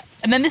 yeah,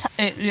 and then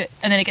and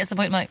then it gets to the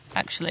point I'm like,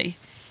 actually,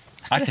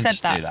 I could've can said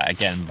just that. do that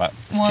again, but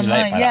it's One too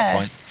late line, by that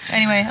point.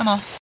 Anyway, I'm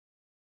off.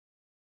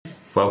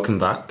 Welcome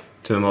back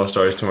to the More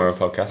Stories Tomorrow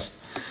podcast.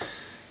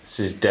 This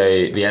is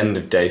the end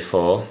of day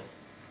 4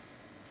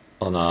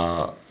 on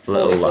our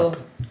little 44. lap.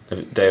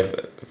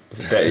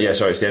 It's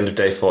the end of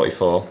day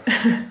 44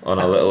 on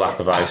our little lap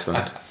of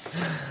Iceland.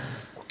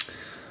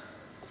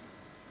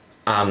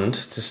 And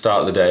to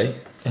start the day,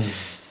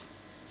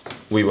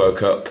 we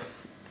woke up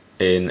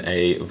in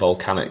a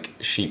volcanic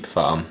sheep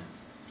farm,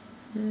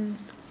 and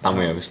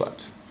we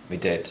overslept. We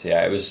did,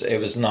 yeah. It was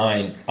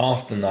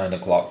after 9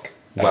 o'clock.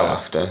 Well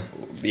after.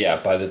 Yeah,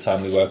 by the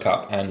time we woke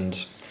up,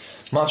 and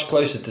much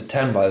closer to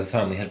 10 by the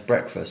time we had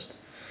breakfast.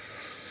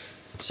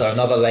 So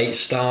another late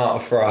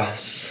start for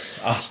us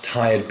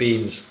tired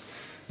beans.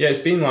 Yeah, it's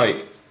been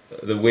like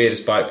the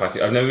weirdest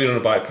bikepacking. I've never been on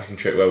a bikepacking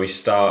trip where we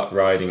start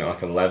riding at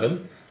like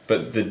 11,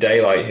 but the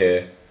daylight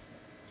here,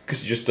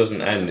 because it just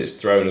doesn't end, it's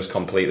thrown us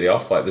completely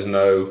off. Like it's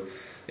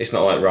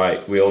not like,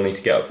 right, we all need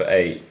to get up at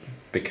 8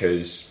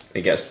 because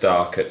it gets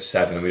dark at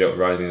 7 and we don't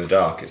ride in the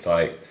dark. It's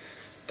like, it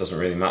doesn't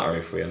really matter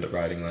if we end up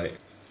riding late.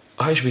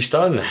 Actually, we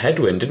started in a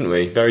headwind, didn't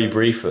we? Very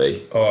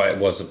briefly. Oh, it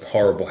was a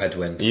horrible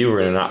headwind. You were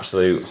in an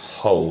absolute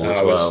hole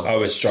as well. I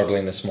was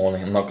struggling this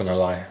morning, I'm not going to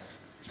lie.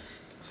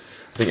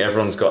 I think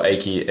everyone's got a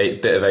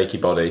bit of achy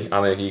body.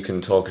 I think you can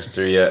talk us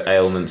through your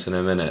ailments in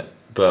a minute,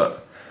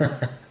 but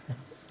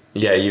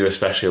yeah, you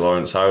especially,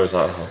 Lawrence. I was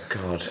like, oh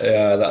god.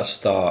 Yeah, that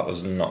start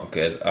was not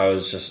good. I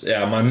was just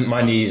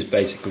my knees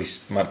basically,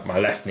 my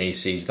left knee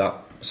seized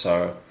up.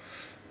 So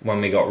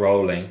when we got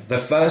rolling, the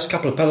first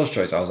couple of pedal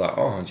strokes, I was like,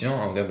 oh, do you know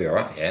what? I'm going to be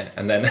alright here.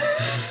 And then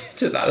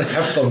took that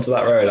left onto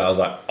that road, I was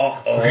like,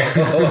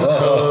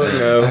 oh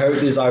no. I hope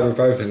these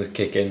ibuprofens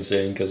kick in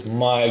soon because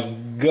my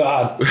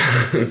god,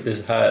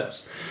 this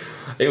hurts.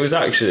 It was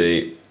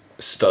actually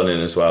stunning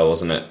as well,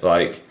 wasn't it?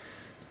 Like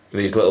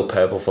these little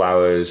purple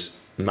flowers,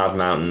 mad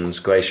mountains,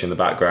 glacier in the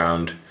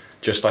background,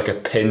 just like a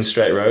pin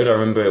straight road. I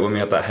remember when we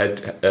had that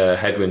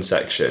headwind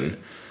section,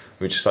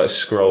 We just like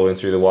scrolling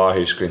through the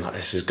Wahoo screen, like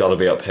this has got to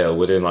be uphill.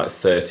 We're doing like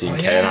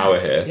 13k an hour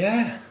here,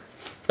 Yeah.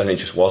 and it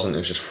just wasn't. It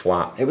was just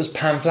flat. It was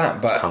pan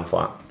flat, but Pan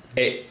flat.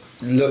 it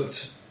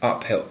looked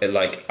uphill. It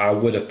like I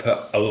would have put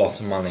a lot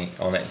of money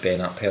on it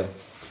being uphill,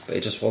 but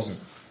it just wasn't.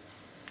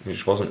 It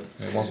just wasn't.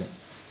 It wasn't.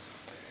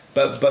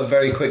 But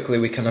very quickly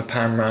we kind of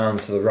pan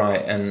round to the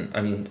right, and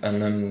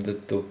then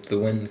the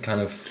wind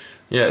kind of.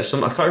 Yeah, I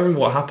can't remember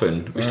what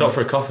happened. We stopped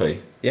for a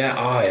coffee. Yeah,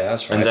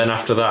 that's right. And then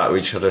after that, we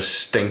just had a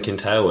stinking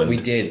tailwind. We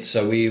did.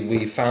 So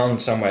we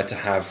found somewhere to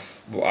have,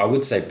 well, I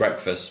would say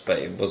breakfast, but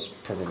it was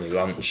probably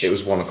lunch. It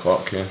was 1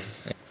 o'clock, yeah.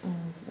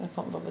 I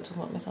can't bother talking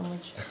about my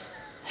sandwich.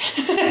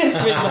 It's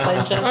really not that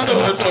interesting. I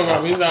don't want to talk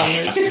about my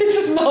sandwich. This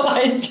is not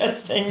that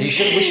interesting. We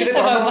should have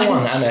got another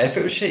one, Anna. If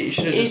it was shit, you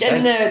should have just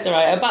said. No, it's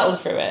alright. I battled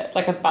through it.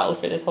 Like, I've battled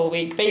through this whole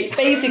week.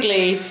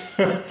 Basically,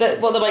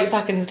 what the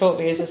bikepacking's taught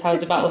me is just how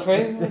to battle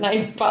through. And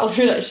I battled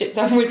through that shit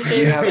sandwich.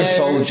 You have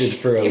soldiered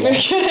through a If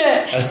lot. we're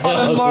gonna have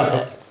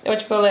a what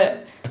do you call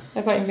it?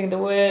 I can't even think of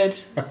the word.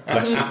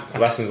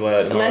 Lessons learned,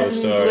 moral of the Lessons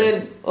story.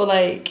 learned, or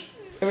like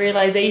a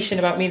realisation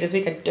about me this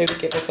week. I don't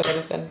give up on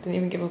anything. Didn't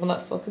even give up on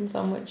that fucking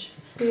sandwich.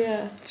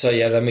 Yeah. So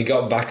yeah, then we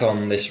got back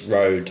on this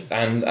road,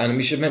 and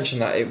we should mention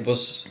that it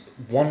was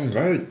one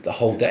road the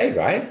whole day,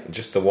 right?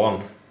 Just the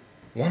one.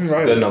 One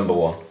road. The number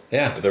one.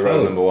 Yeah. The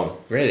road number one.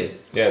 Really?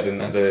 Yeah,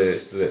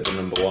 it's the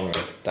number one road.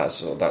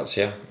 That's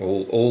yeah.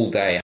 All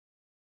day.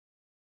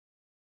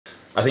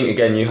 I think,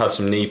 again, you had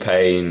some knee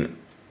pain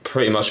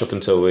pretty much up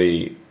until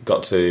we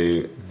got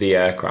to the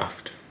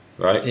aircraft,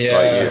 right? Yeah.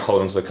 Like, you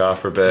hold onto the car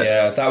for a bit.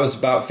 Yeah, that was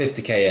about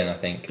 50k in, I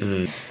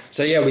think.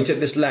 So yeah, we took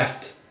this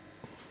left.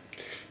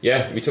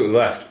 Yeah, we took the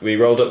left. We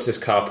rolled up to this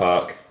car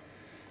park.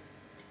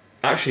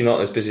 Actually, not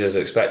as busy as I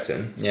was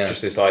expecting. Yeah.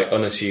 Just this like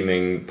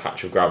unassuming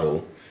patch of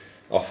gravel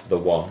off the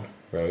one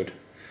road.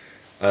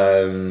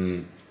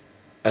 And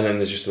then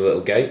there's just a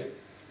little gate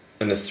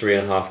and a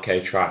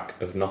 3.5k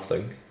track of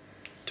nothing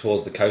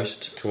Towards the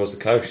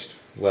coast.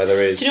 where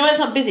there is. Do you know why it's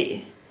not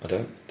busy? I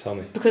don't. Tell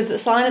me. Because the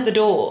sign at the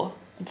door,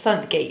 the sign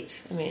at the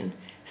gate,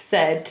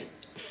 said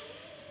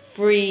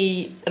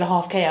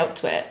 3.5k out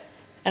to it,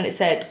 and it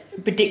said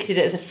predicted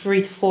it as a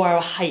 3 to 4 hour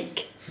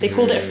hike. They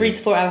called it a 3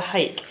 to 4 hour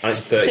hike. And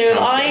it's So £30. if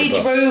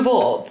I drove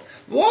up,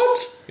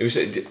 What? It was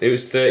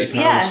 £30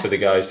 Yeah. for the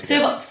guys to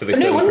get for the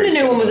no wonder crew to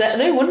no get one was the there. bus.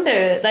 No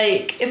wonder.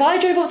 Like, if I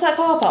drove up to that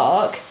car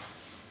park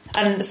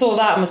and saw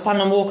that and was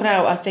planning on walking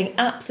out, I'd think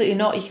absolutely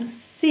not. You can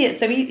see it,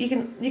 so you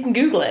can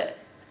Google it,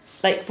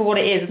 like, for what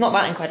it is. It's not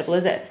that incredible,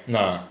 is it?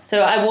 No.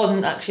 So I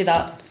wasn't actually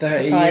that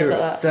 30 surprised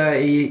at that.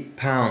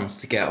 £30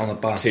 to get on a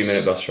bus.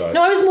 2-minute bus ride.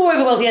 No, I was more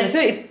overwhelmed. Yeah, the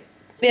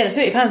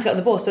 £30 to get on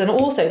the bus, but then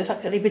also the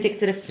fact that they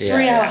predicted a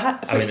 3 hour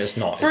I mean, it's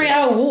not. 3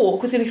 hour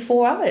walk was going to be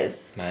 4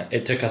 hours, Man,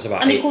 it took us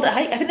about and they called it a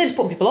hike. I think they're just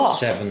putting people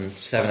off. 8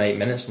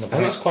 minutes on the I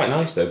think bus. that's quite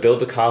nice though. Build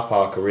the car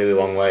park a really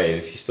long way, and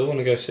if you still want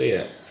to go see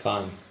it,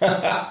 fine.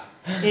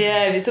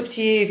 Yeah, it's up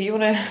to you if you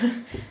want to.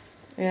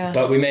 Yeah.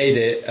 But we made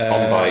it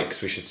On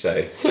bikes, we should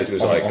say. It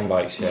was on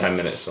bikes, yeah. 10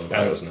 minutes on bike,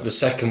 And wasn't the it?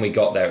 second we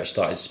got there, it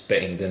started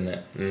spitting, didn't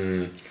it?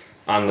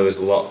 And there was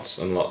lots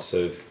and lots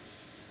of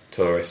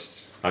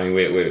tourists. I mean,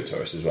 we were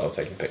tourists as well,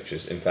 taking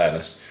pictures, in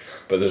fairness.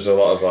 But there's a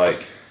lot of,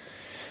 like,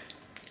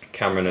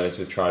 camera nerds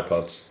with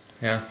tripods.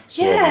 Yeah.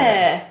 swarming it.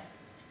 Yeah.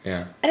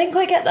 Yeah. I didn't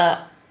quite get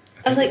that.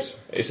 I was like,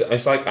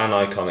 It's like an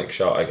iconic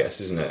shot, I guess,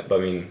 isn't it?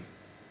 But I mean,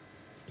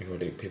 people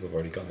have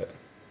already got it.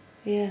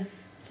 yeah,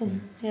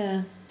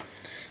 yeah.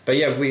 But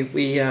yeah,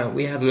 we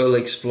had a little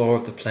explore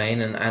of the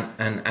plane, and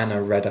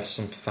Anna read us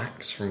some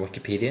facts from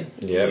Wikipedia.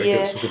 Yeah, we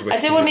got some good I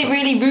didn't want to be Wikipedia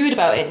really rude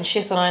about it and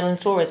shit on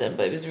Island's tourism,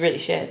 but it was really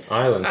shit. facts.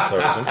 Island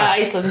tourism.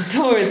 Iceland's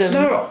tourism.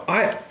 No,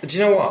 do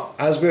you know what?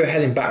 As we were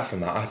heading back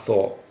from that, I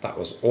thought that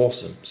was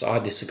awesome. So I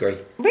disagree.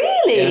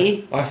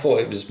 Really? Yeah, I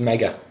thought it was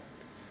mega.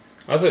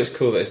 I thought it's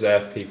cool that it's there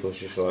for people to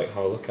just like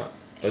have a look at.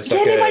 It's Yeah,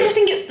 like no, but I just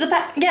think the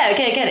fact. Yeah,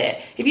 okay, I get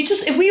it.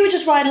 If we were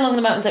just riding along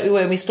the mountains like we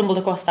were and we stumbled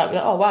across that, we're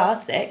like, oh wow,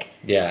 that's sick.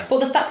 Yeah. But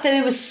the fact that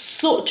there was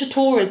such a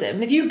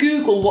tourism, if you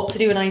Google what to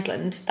do in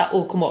Iceland, that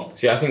will come up.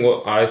 See, I think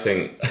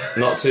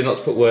not to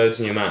put words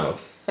in your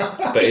mouth,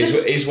 but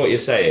is what you're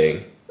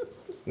saying.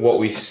 What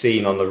we've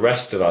seen on the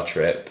rest of our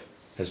trip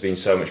has been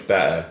so much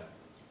better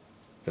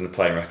than the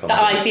plane wreck on That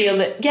the I beach. feel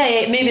that.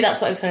 Yeah, maybe that's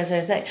what I was trying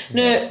to say.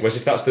 No, Whereas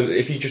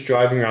if you're just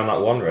driving around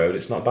that one road,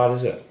 it's not bad,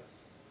 is it?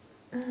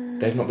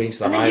 They've not been to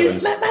the and then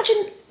Highlands.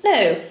 imagine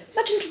driving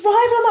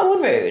on that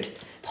one road,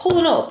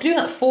 pulling up, doing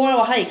that 4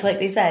 hour hike like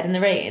they said in the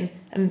rain,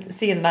 and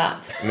seeing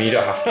that. I mean, you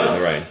don't have to do it in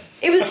the rain.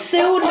 It was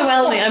so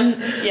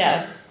underwhelming.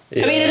 Yeah. I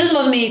mean, it doesn't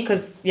bother me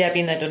because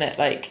been there, done it.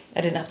 Like, I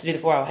didn't have to do the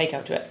 4 hour hike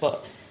out to it,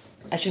 but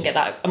I shouldn't get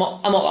that. I'm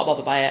not that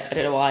bothered by it. I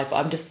don't know why, but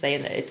I'm just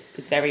saying that it's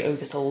very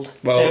oversold.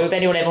 Well- so if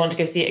anyone ever wanted to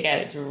go see it again,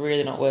 it's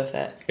really not worth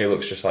it. It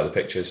looks just like the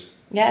pictures.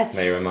 Yeah, it's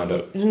May your mind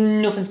up. there's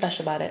nothing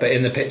special about it. But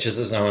in the pictures,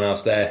 there's no one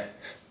else there.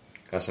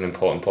 That's an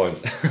important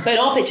point. But in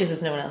our pictures,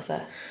 there's no one else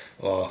there.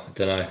 Oh, I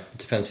don't know. It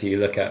depends who you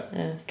look at.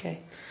 Yeah, okay.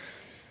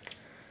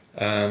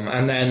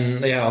 And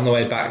then, on the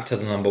way back to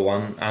the number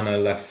one, Anna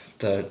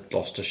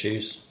lost her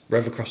shoes.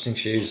 River crossing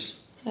shoes.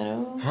 I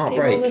don't know.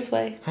 Heartbreak. All this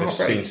way. I've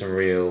Heartbreak. seen some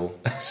real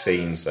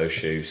scenes, those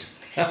shoes.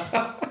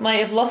 Might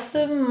have lost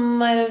them.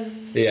 Might have.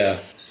 Yeah.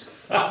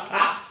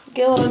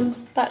 Go on.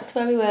 Back to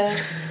where we were.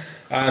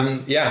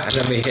 Yeah, and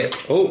then we hit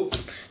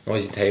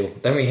noisy table.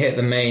 Then we hit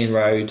the main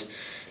road,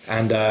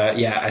 and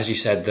as you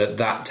said,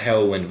 that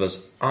tailwind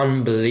was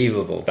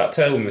unbelievable. That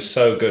tailwind was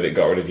so good it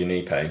got rid of your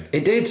knee pain.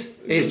 It did.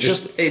 It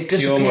disappeared.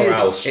 Pure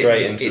morale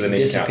straight into the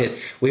kneecap. Disappeared.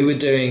 We were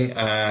doing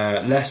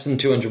less than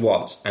 200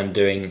 watts and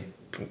doing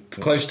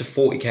close to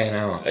 40k an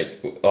hour.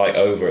 Like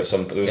over at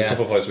some. There was a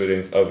couple of places we were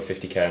doing over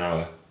 50k an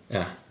hour.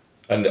 Yeah,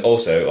 and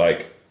also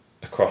like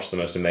across the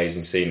most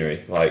amazing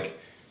scenery, like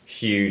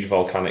huge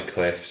volcanic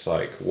cliffs,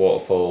 like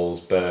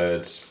waterfalls,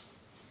 birds,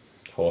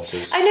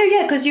 horses. I know,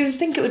 yeah, because you would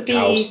think it would be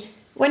Cows.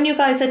 when you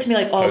guys said to me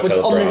like, "Oh, it was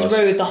Hotel on this bras.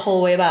 road the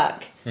whole way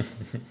back."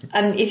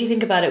 And if you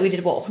think about it, we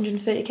did what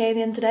 130k at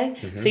the end of the day.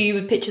 So you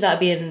would picture that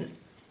being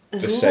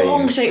this The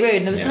long same. straight road,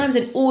 and there was Yeah. times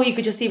when all you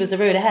could just see was the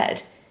road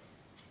ahead.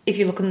 If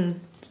you're looking,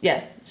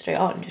 straight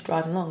on, just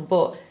driving along,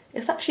 but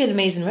it's actually an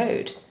amazing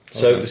road.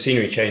 So the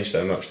scenery changed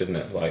so much, didn't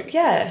it? Like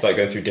it's like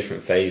going through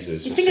different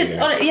phases. You of think it's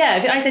scenery.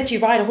 if I said to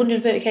you ride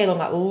 130k along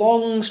that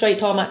long straight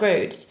tarmac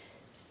road,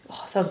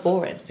 it sounds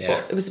boring. Yeah.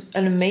 But it was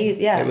an amazing.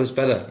 Yeah, it was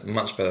better,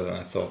 much better than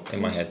I thought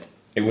in my head.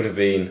 It would have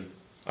been.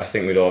 I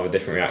think we'd all have a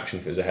different reaction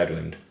if it was a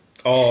headwind.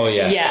 Oh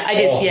yeah, Yeah, I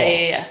did. Oh.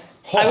 Yeah.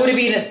 I would have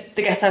been at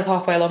the guest house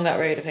halfway along that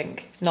road, I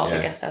think. Not the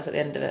guest house at the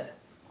end of it.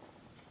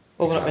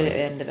 Well, we're not really at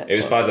the end of it. It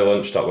was by the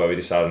lunch stop where we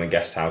decided on a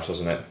guest house,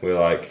 wasn't it? We were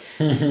like,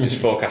 it's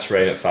forecast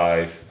rain at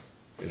 5.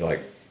 It was like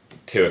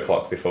 2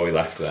 o'clock before we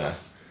left there.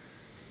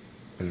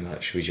 And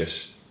like, should we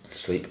just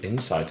sleep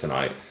inside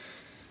tonight?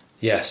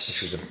 Yes,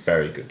 Which was a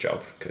very good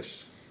job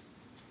because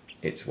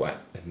it's wet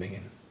and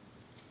minging.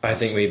 I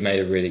think we've made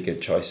a really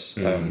good choice.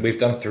 We've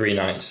done 3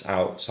 nights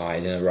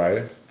outside in a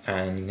row,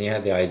 and the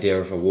idea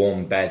of a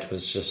warm bed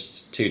was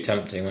just too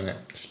tempting, wasn't it?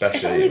 It's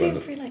Especially only when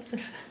been 3 nights.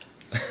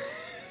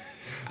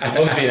 I've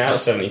only been out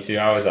 72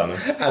 hours, Anna.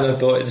 And I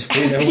thought it's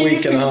been a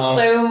week and a half.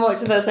 So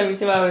much of that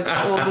 72 hours.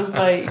 It's all just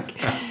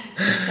like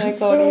I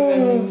can't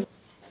even.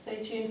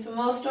 Stay tuned for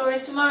more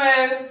stories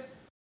tomorrow.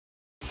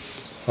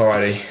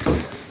 Alrighty.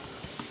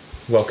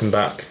 Welcome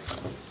back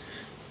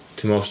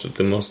to most of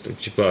the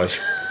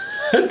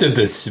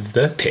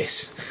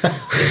piss.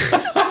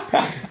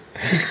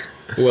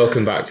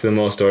 Welcome back to the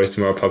More Stories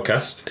Tomorrow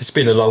podcast. It's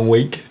been a long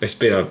week. It's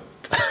been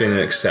an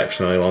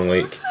exceptionally long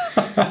week.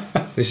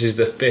 This is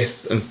the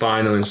 5th and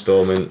final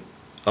instalment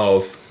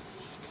of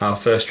our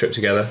first trip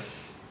together.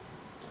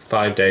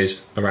 5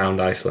 days around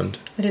Iceland.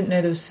 I didn't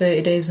know there was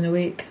 30 days in a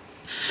week.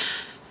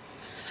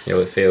 Yeah,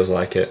 well, it feels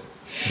like it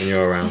when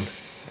you're around.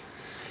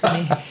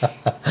 Funny.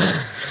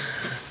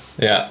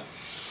 Yeah,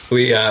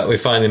 we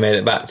finally made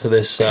it back to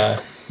this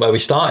where we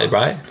started,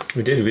 right?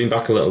 We did. We've been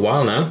back a little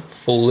while now.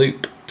 Full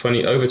loop.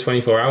 Over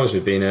 24 hours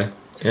we've been here.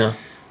 Yeah.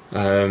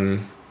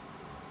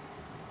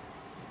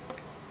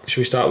 Should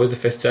we start with the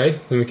 5th day?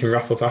 Then we can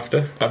wrap up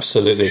after.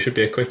 Absolutely. Should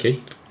be a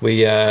quickie.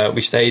 We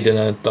stayed in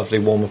a lovely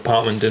warm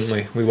apartment, didn't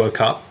we? We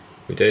woke up.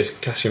 We did.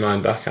 Cast your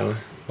mind back, Anna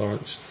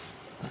Lawrence.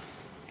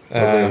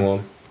 Lovely and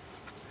warm.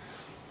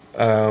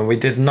 We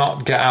did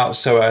not get out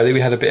so early.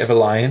 We had a bit of a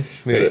lie-in.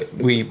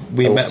 We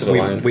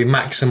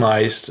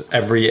maximised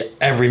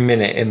every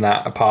minute in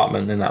that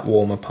apartment, in that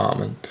warm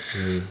apartment.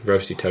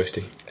 Roasty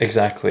toasty.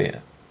 Exactly.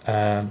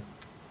 And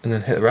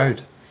then hit the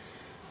road.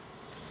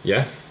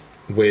 Yeah.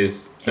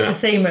 With The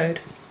same road.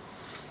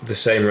 the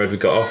same road we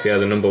got off,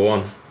 the number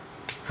 1.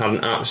 Had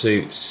an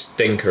absolute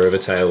stinker of a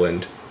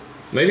tailwind.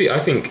 I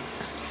think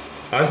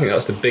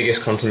that's the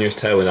biggest continuous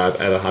tailwind I've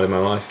ever had in my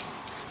life.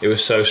 It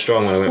was so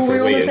strong when I went for We're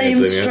a all wee the and it same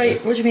blew me straight.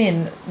 over. What do you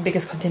mean,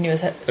 biggest continuous?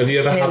 Have you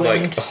ever had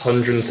like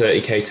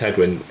 130k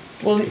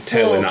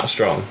tailwind that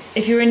strong?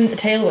 If you're in a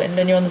tailwind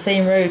and you're on the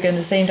same road going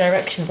the same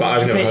direction for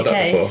But I've never had that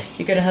 130k, before.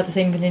 you're going to have the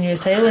same continuous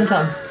tailwind,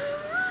 Tom.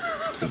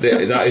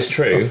 That is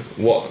true.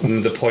 What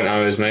the point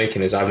I was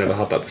making is I've never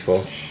had that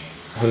before.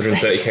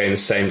 130k in the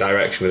same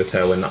direction with a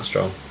tailwind that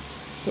strong.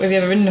 Have you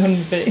ever ridden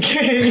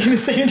 130k in the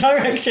same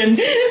direction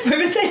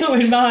with a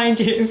tailwind behind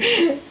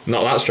you?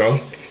 Not that strong.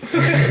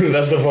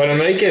 That's the point I'm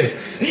making.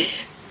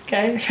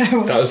 Okay.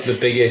 That was the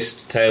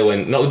biggest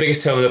tailwind. Not the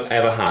biggest tailwind I've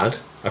ever had.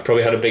 I've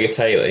probably had a bigger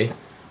tailie,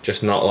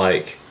 just not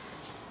like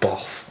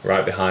boff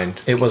right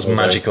behind. It was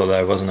magical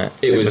though, wasn't it?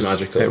 It was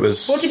magical. It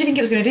was. What did you think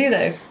it was going to do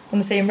though? On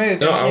the same road?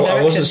 No, going the same I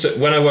direction? wasn't.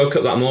 When I woke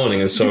up that morning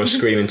and saw a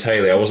screaming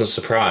tailie, I wasn't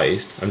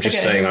surprised. I'm just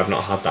Okay. saying I've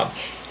not had that.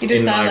 You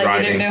just in sound my like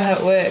riding. you don't know how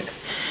it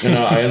works.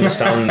 No, I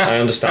understand. I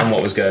understand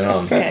what was going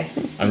on. Okay.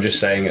 I'm just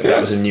saying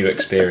that was a new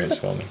experience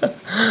for me.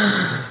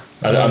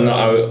 I'm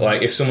not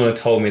like if someone had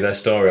told me their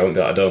story, I wouldn't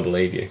be like, I don't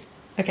believe you.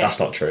 Okay. That's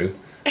not true.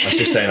 I was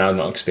just saying I've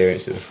not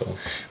experienced it before.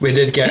 We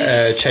did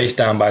get chased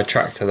down by a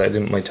tractor though,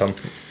 didn't we, Tom?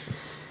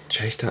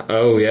 Chased out.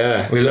 Oh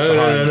yeah. We looked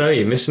No, behind.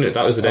 you're missing it.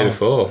 That was the day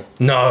before.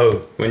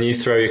 No. When you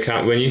threw your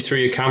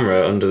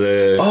camera under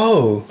the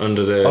Oh,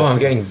 under I'm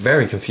getting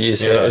very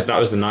confused. yeah, here. that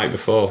was the night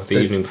before, the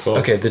evening before.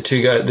 Okay, the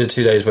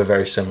 2 days were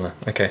very similar.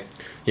 Okay.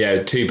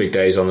 Yeah, 2 big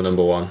days on the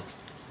number 1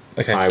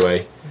 Okay.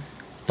 highway.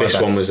 This My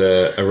bad. one was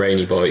a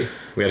rainy boy.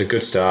 We had a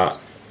good start.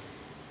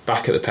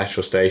 Back at the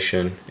petrol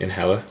station in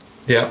Hella.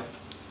 Yeah.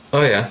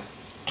 Oh yeah.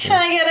 Can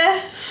I get a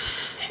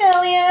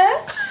hell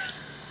yeah?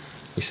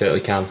 You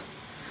certainly can.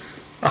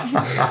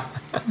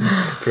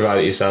 Provide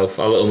it yourself.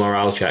 A little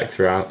morale check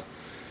throughout.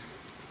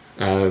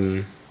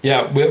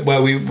 Yeah,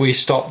 we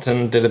stopped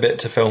and did a bit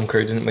to film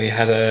crew, didn't we?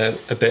 Had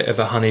a bit of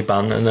a honey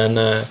bun and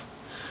then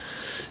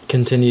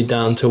continued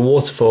down to a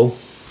waterfall.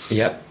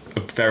 Yep. A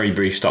very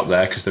brief stop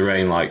there because the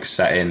rain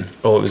set in.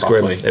 Oh, it was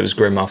properly. grim. It was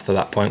grim after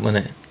that point,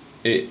 wasn't it?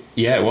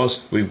 It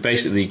was. We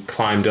basically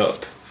climbed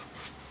up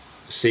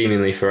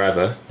seemingly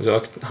forever. Was it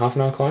like a half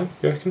an hour climb,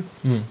 you reckon?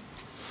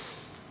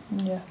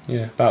 Yeah.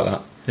 Yeah, about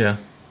that. Yeah.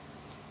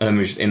 And then we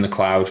were just in the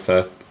cloud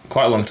for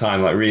quite a long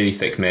time, really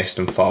thick mist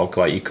and fog.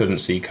 You couldn't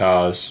see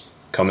cars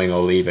coming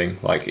or leaving.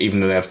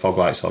 Even though they had fog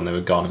lights on, they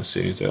were gone as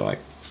soon as they were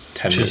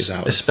 10 metres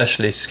out.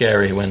 Especially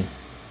scary when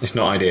It's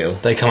not ideal.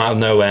 they come out of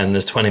nowhere and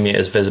there's 20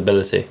 metres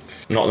visibility.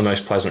 Not the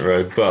most pleasant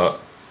road, but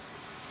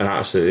an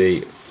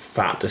absolutely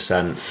fat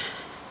descent.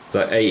 It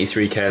was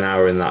 83k an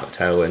hour in that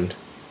tailwind.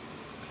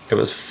 It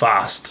was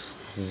fast.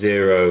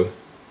 Zero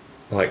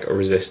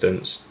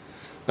resistance.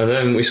 And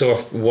then we saw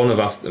one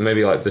of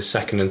maybe the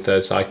second and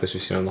third cyclists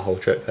we've seen on the whole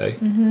trip, eh?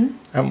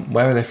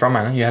 Where were they from,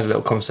 Anna? You had a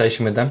little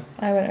conversation with them?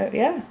 I went,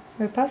 yeah,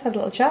 we passed, had a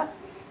little chat.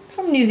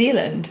 From New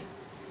Zealand.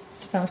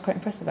 Which I found was quite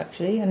impressive,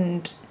 actually.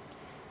 And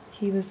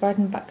he was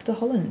riding back to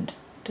Holland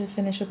to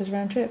finish up his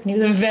round trip. And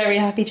he was a very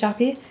happy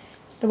chappy.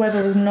 The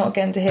weather was not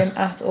getting to him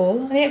at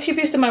all. And he actually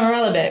boosted my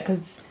morale a bit,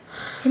 because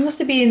he must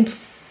have been...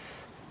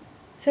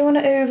 So I want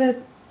to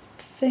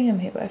overthink him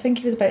here, but I think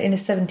he was about in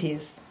his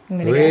 70s. I'm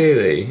gonna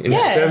Really? guess. In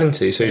his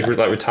 70s? So he's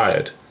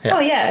retired? Yeah. Oh,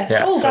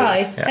 yeah. Old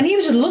guy. Yeah. And he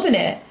was just loving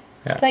it.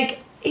 Yeah.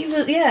 He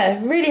was,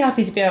 really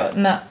happy to be out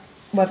in that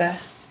weather.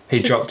 He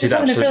dropped his just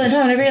having a absolute...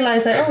 feeling, and I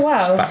realised, oh,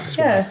 wow. Spat his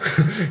Yeah.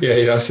 Yeah,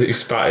 he'd absolutely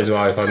spat his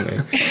wife, hadn't he?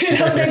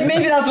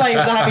 Maybe that's why he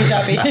was a happy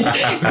chappy.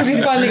 Because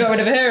he finally got rid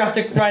of her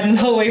after riding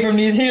the whole way from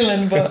New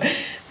Zealand. But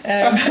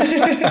no,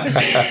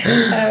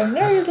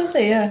 he was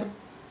lovely, yeah.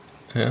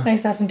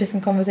 Nice to have some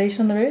different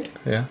conversation on the road.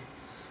 Yeah.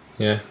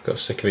 Yeah, got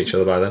sick of each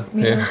other by then.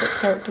 Yeah.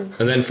 Characters.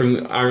 And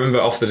then I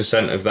remember off the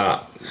descent of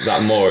that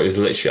moor, it was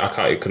literally,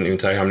 I couldn't even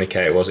tell you how many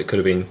K it was. It could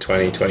have been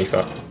 20,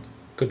 25.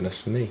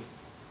 Goodness me.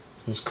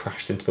 Someone's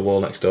crashed into the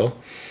wall next door.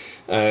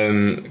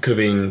 It could have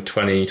been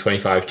 20,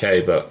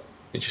 25k, but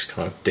it just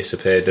kind of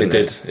disappeared, didn't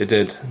it? It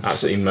did.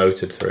 Absolutely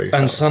motored through.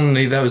 And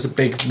suddenly there was a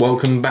big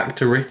welcome back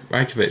to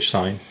Reykjavik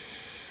sign.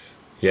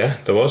 Yeah,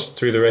 there was,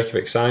 through the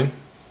Reykjavik sign.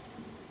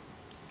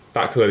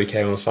 Back to where we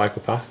came on the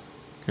cycle path.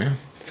 Yeah.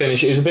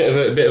 Finish. It was a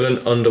bit of an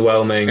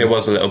underwhelming. It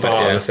was a little bit,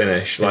 of the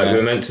finish. We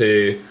were meant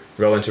to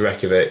roll into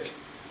Reykjavik,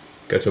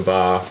 go to a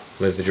bar,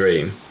 live the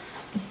dream.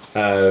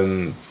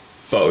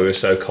 But we were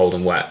so cold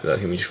and wet that I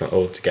think we just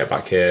went to get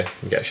back here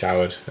and get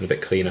showered and a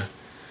bit cleaner.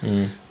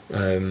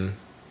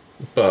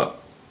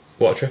 But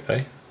what a trip,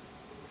 eh?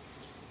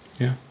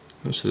 Yeah,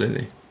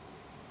 absolutely.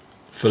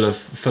 Full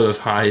of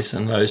highs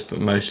and lows, but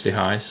mostly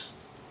highs.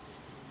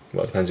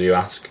 Well, it depends who you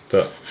ask,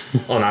 but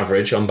on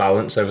average, on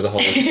balance, over the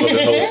whole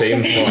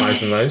team, more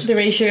highs than lows. The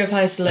ratio of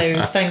highs to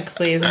lows,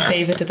 thankfully, is in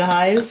favour to the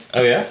highs.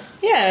 Oh, yeah?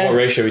 Yeah. What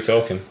ratio are we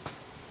talking?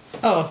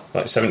 Oh.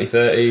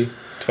 70-30,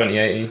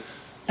 20-80?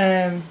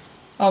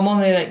 I'm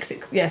only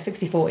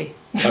 60-40.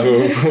 Oh,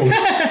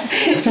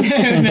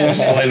 no.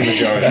 Slim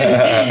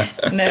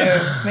majority.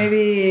 No,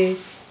 maybe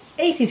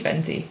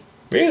 80-20.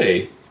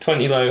 Really?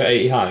 20 low,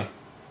 80 high?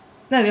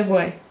 No, the other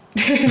way.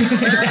 No,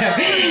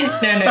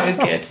 it was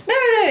good.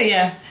 No,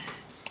 yeah.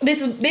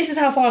 This is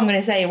how far I'm going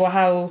to say,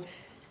 how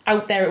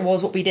out there it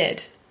was what we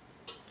did.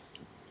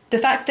 The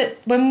fact that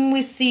when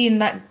we seen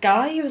that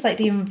guy, he was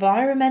the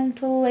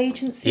environmental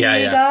agency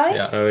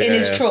guy in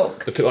his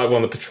truck. One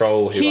of the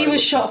patrol. He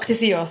was shocked to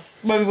see us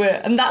when we were,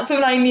 and that's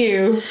when I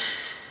knew.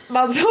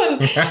 That's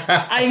when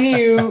I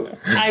knew.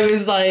 I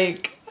was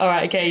like, all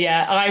right, okay,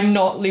 yeah, I'm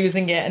not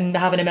losing it and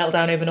having a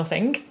meltdown over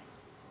nothing.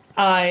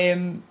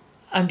 I'm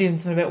doing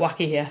something a bit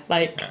wacky here.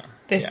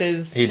 This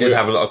is... He did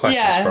have a lot of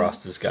questions for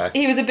us, this guy.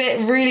 He was a bit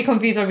really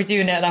confused why we're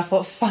doing it, and I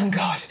thought, thank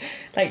God.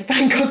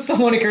 Thank God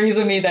someone agrees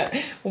with me that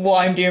what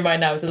I'm doing right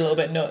now is a little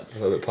bit nuts.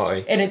 A little bit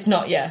potty. And it's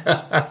not, yeah.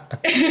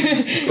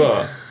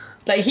 But...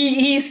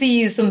 he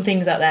sees some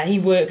things out there. He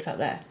works out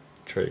there.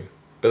 True.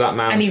 But that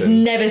mountain... And he's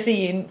never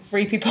seen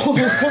 3 people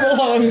come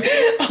along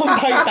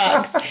on bike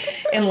packs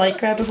in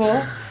Lycra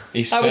before.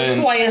 That was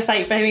quite a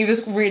sight for him. He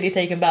was really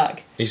taken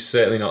back. He's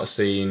certainly not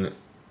seen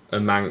a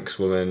Manx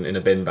woman in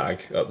a bin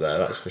bag up there,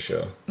 that's for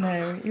sure.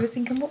 No, he was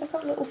thinking, what was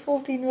that little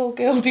 14-year-old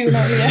girl doing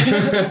out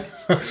here?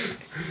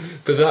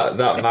 But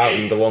that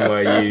mountain, the one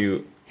where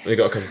we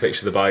got a couple of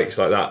pictures of the bikes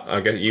like that,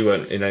 I guess you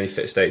weren't in any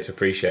fit state to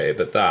appreciate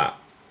it, but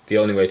the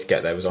only way to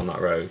get there was on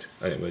that road,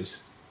 and it was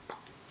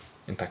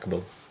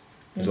impeccable.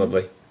 It was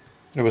lovely.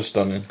 It was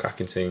stunning.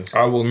 Cracking scenes.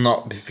 I will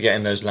not be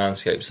forgetting those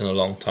landscapes in a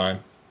long time.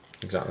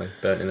 Exactly.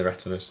 Burnt in the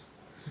retinas.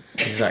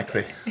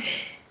 Exactly.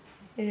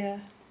 Yeah.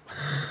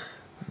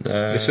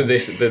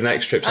 The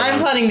next trip's on I'm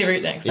planning the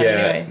route next time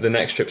anyway. The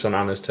next trip's on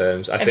Anna's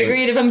terms. I've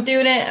agreed if I'm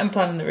doing it, I'm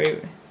planning the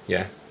route.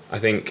 Yeah. I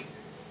think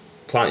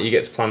You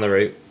get to plan the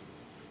route,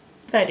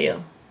 Fair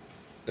deal.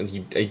 and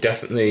you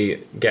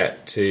definitely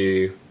get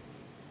to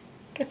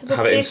Get to book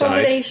have it the inside.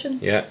 accommodation.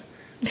 Yeah.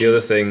 The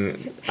other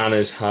thing,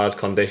 Anna's hard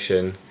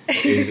condition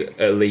is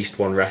at least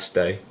one rest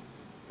day,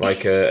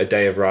 like a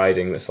day of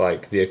riding that's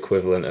like the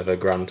equivalent of a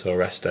Grand Tour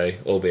rest day,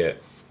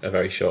 albeit a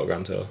very short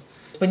Grand Tour.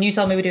 When you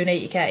told me we're doing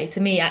 80k,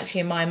 to me,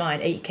 actually, in my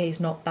mind, 80k is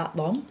not that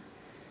long.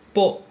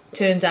 But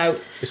turns out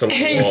It's a long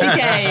walk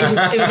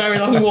 80k is a very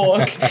long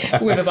walk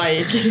with a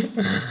bike.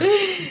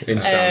 in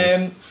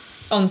sand.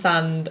 On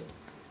sand,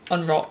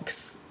 on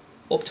rocks,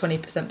 up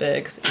 20%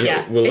 bergs. Yeah,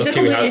 Yeah, we're it's a lucky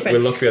completely different.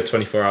 we're lucky we had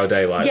 24-hour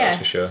daylight, Yeah. that's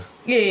for sure.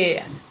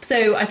 Yeah.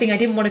 So I think I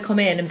didn't want to come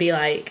in and be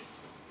like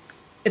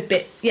a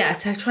bit,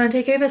 to try and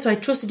take over. So I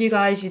trusted you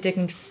guys. You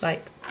didn't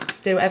like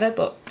do whatever.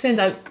 But turns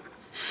out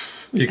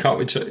You can't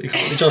be just. you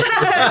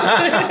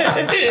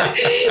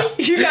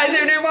guys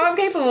don't know what I'm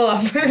capable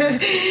of.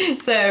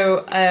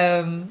 So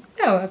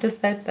no, I've just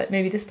said that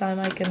maybe this time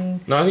I can.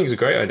 No, I think it's a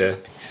great idea.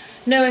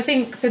 No, I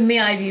think for me,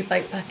 I view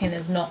bikepacking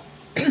as not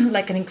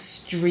like an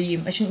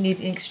extreme. I shouldn't need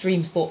an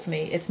extreme sport for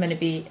me. It's meant to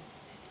be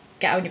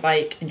get out on your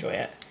bike, enjoy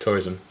it.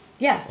 Tourism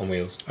Yeah. on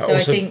wheels. I So I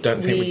also think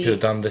don't think we we- could have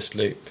done this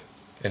loop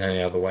in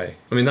any other way.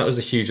 I mean, that was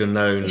the huge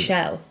unknown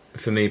Michelle.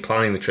 for me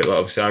planning the trip. Like,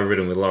 obviously, I've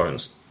ridden with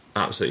Lawrence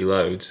absolutely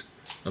loads,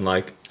 and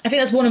like, I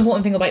think that's one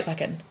important thing of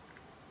bikepacking.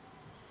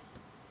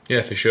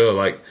 yeah, for sure.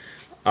 Like,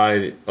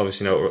 I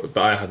obviously know,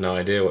 but I had no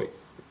idea what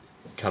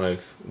kind of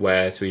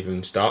where to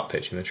even start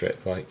pitching the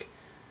trip. Like,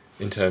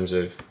 in terms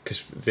of,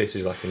 because this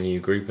is like a new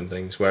group and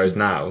things. Whereas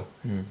now,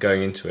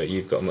 going into it,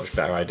 you've got a much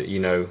better idea. You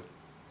know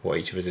what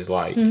each of us is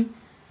like, and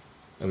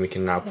we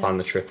can now plan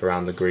the trip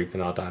around the group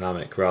and our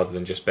dynamic, rather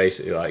than just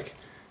basically like,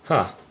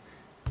 that'll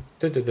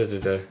be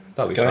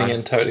Going fine.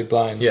 in totally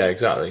blind. Yeah,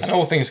 exactly. And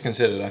all things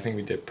considered, I think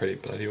we did pretty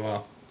bloody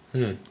well.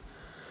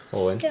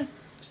 All in. Yeah,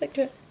 stick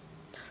to it.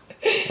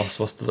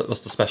 What's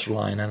the special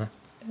line, Anna?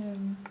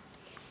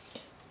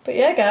 But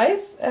yeah, guys,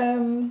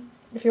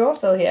 if you're all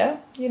still here,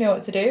 you know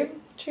what to do.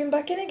 Tune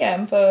back in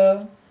again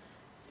for,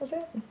 what's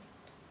it?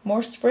 More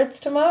spritz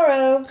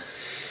tomorrow.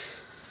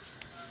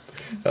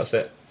 That's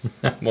it.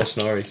 More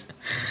snorries.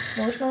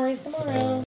 More stories tomorrow.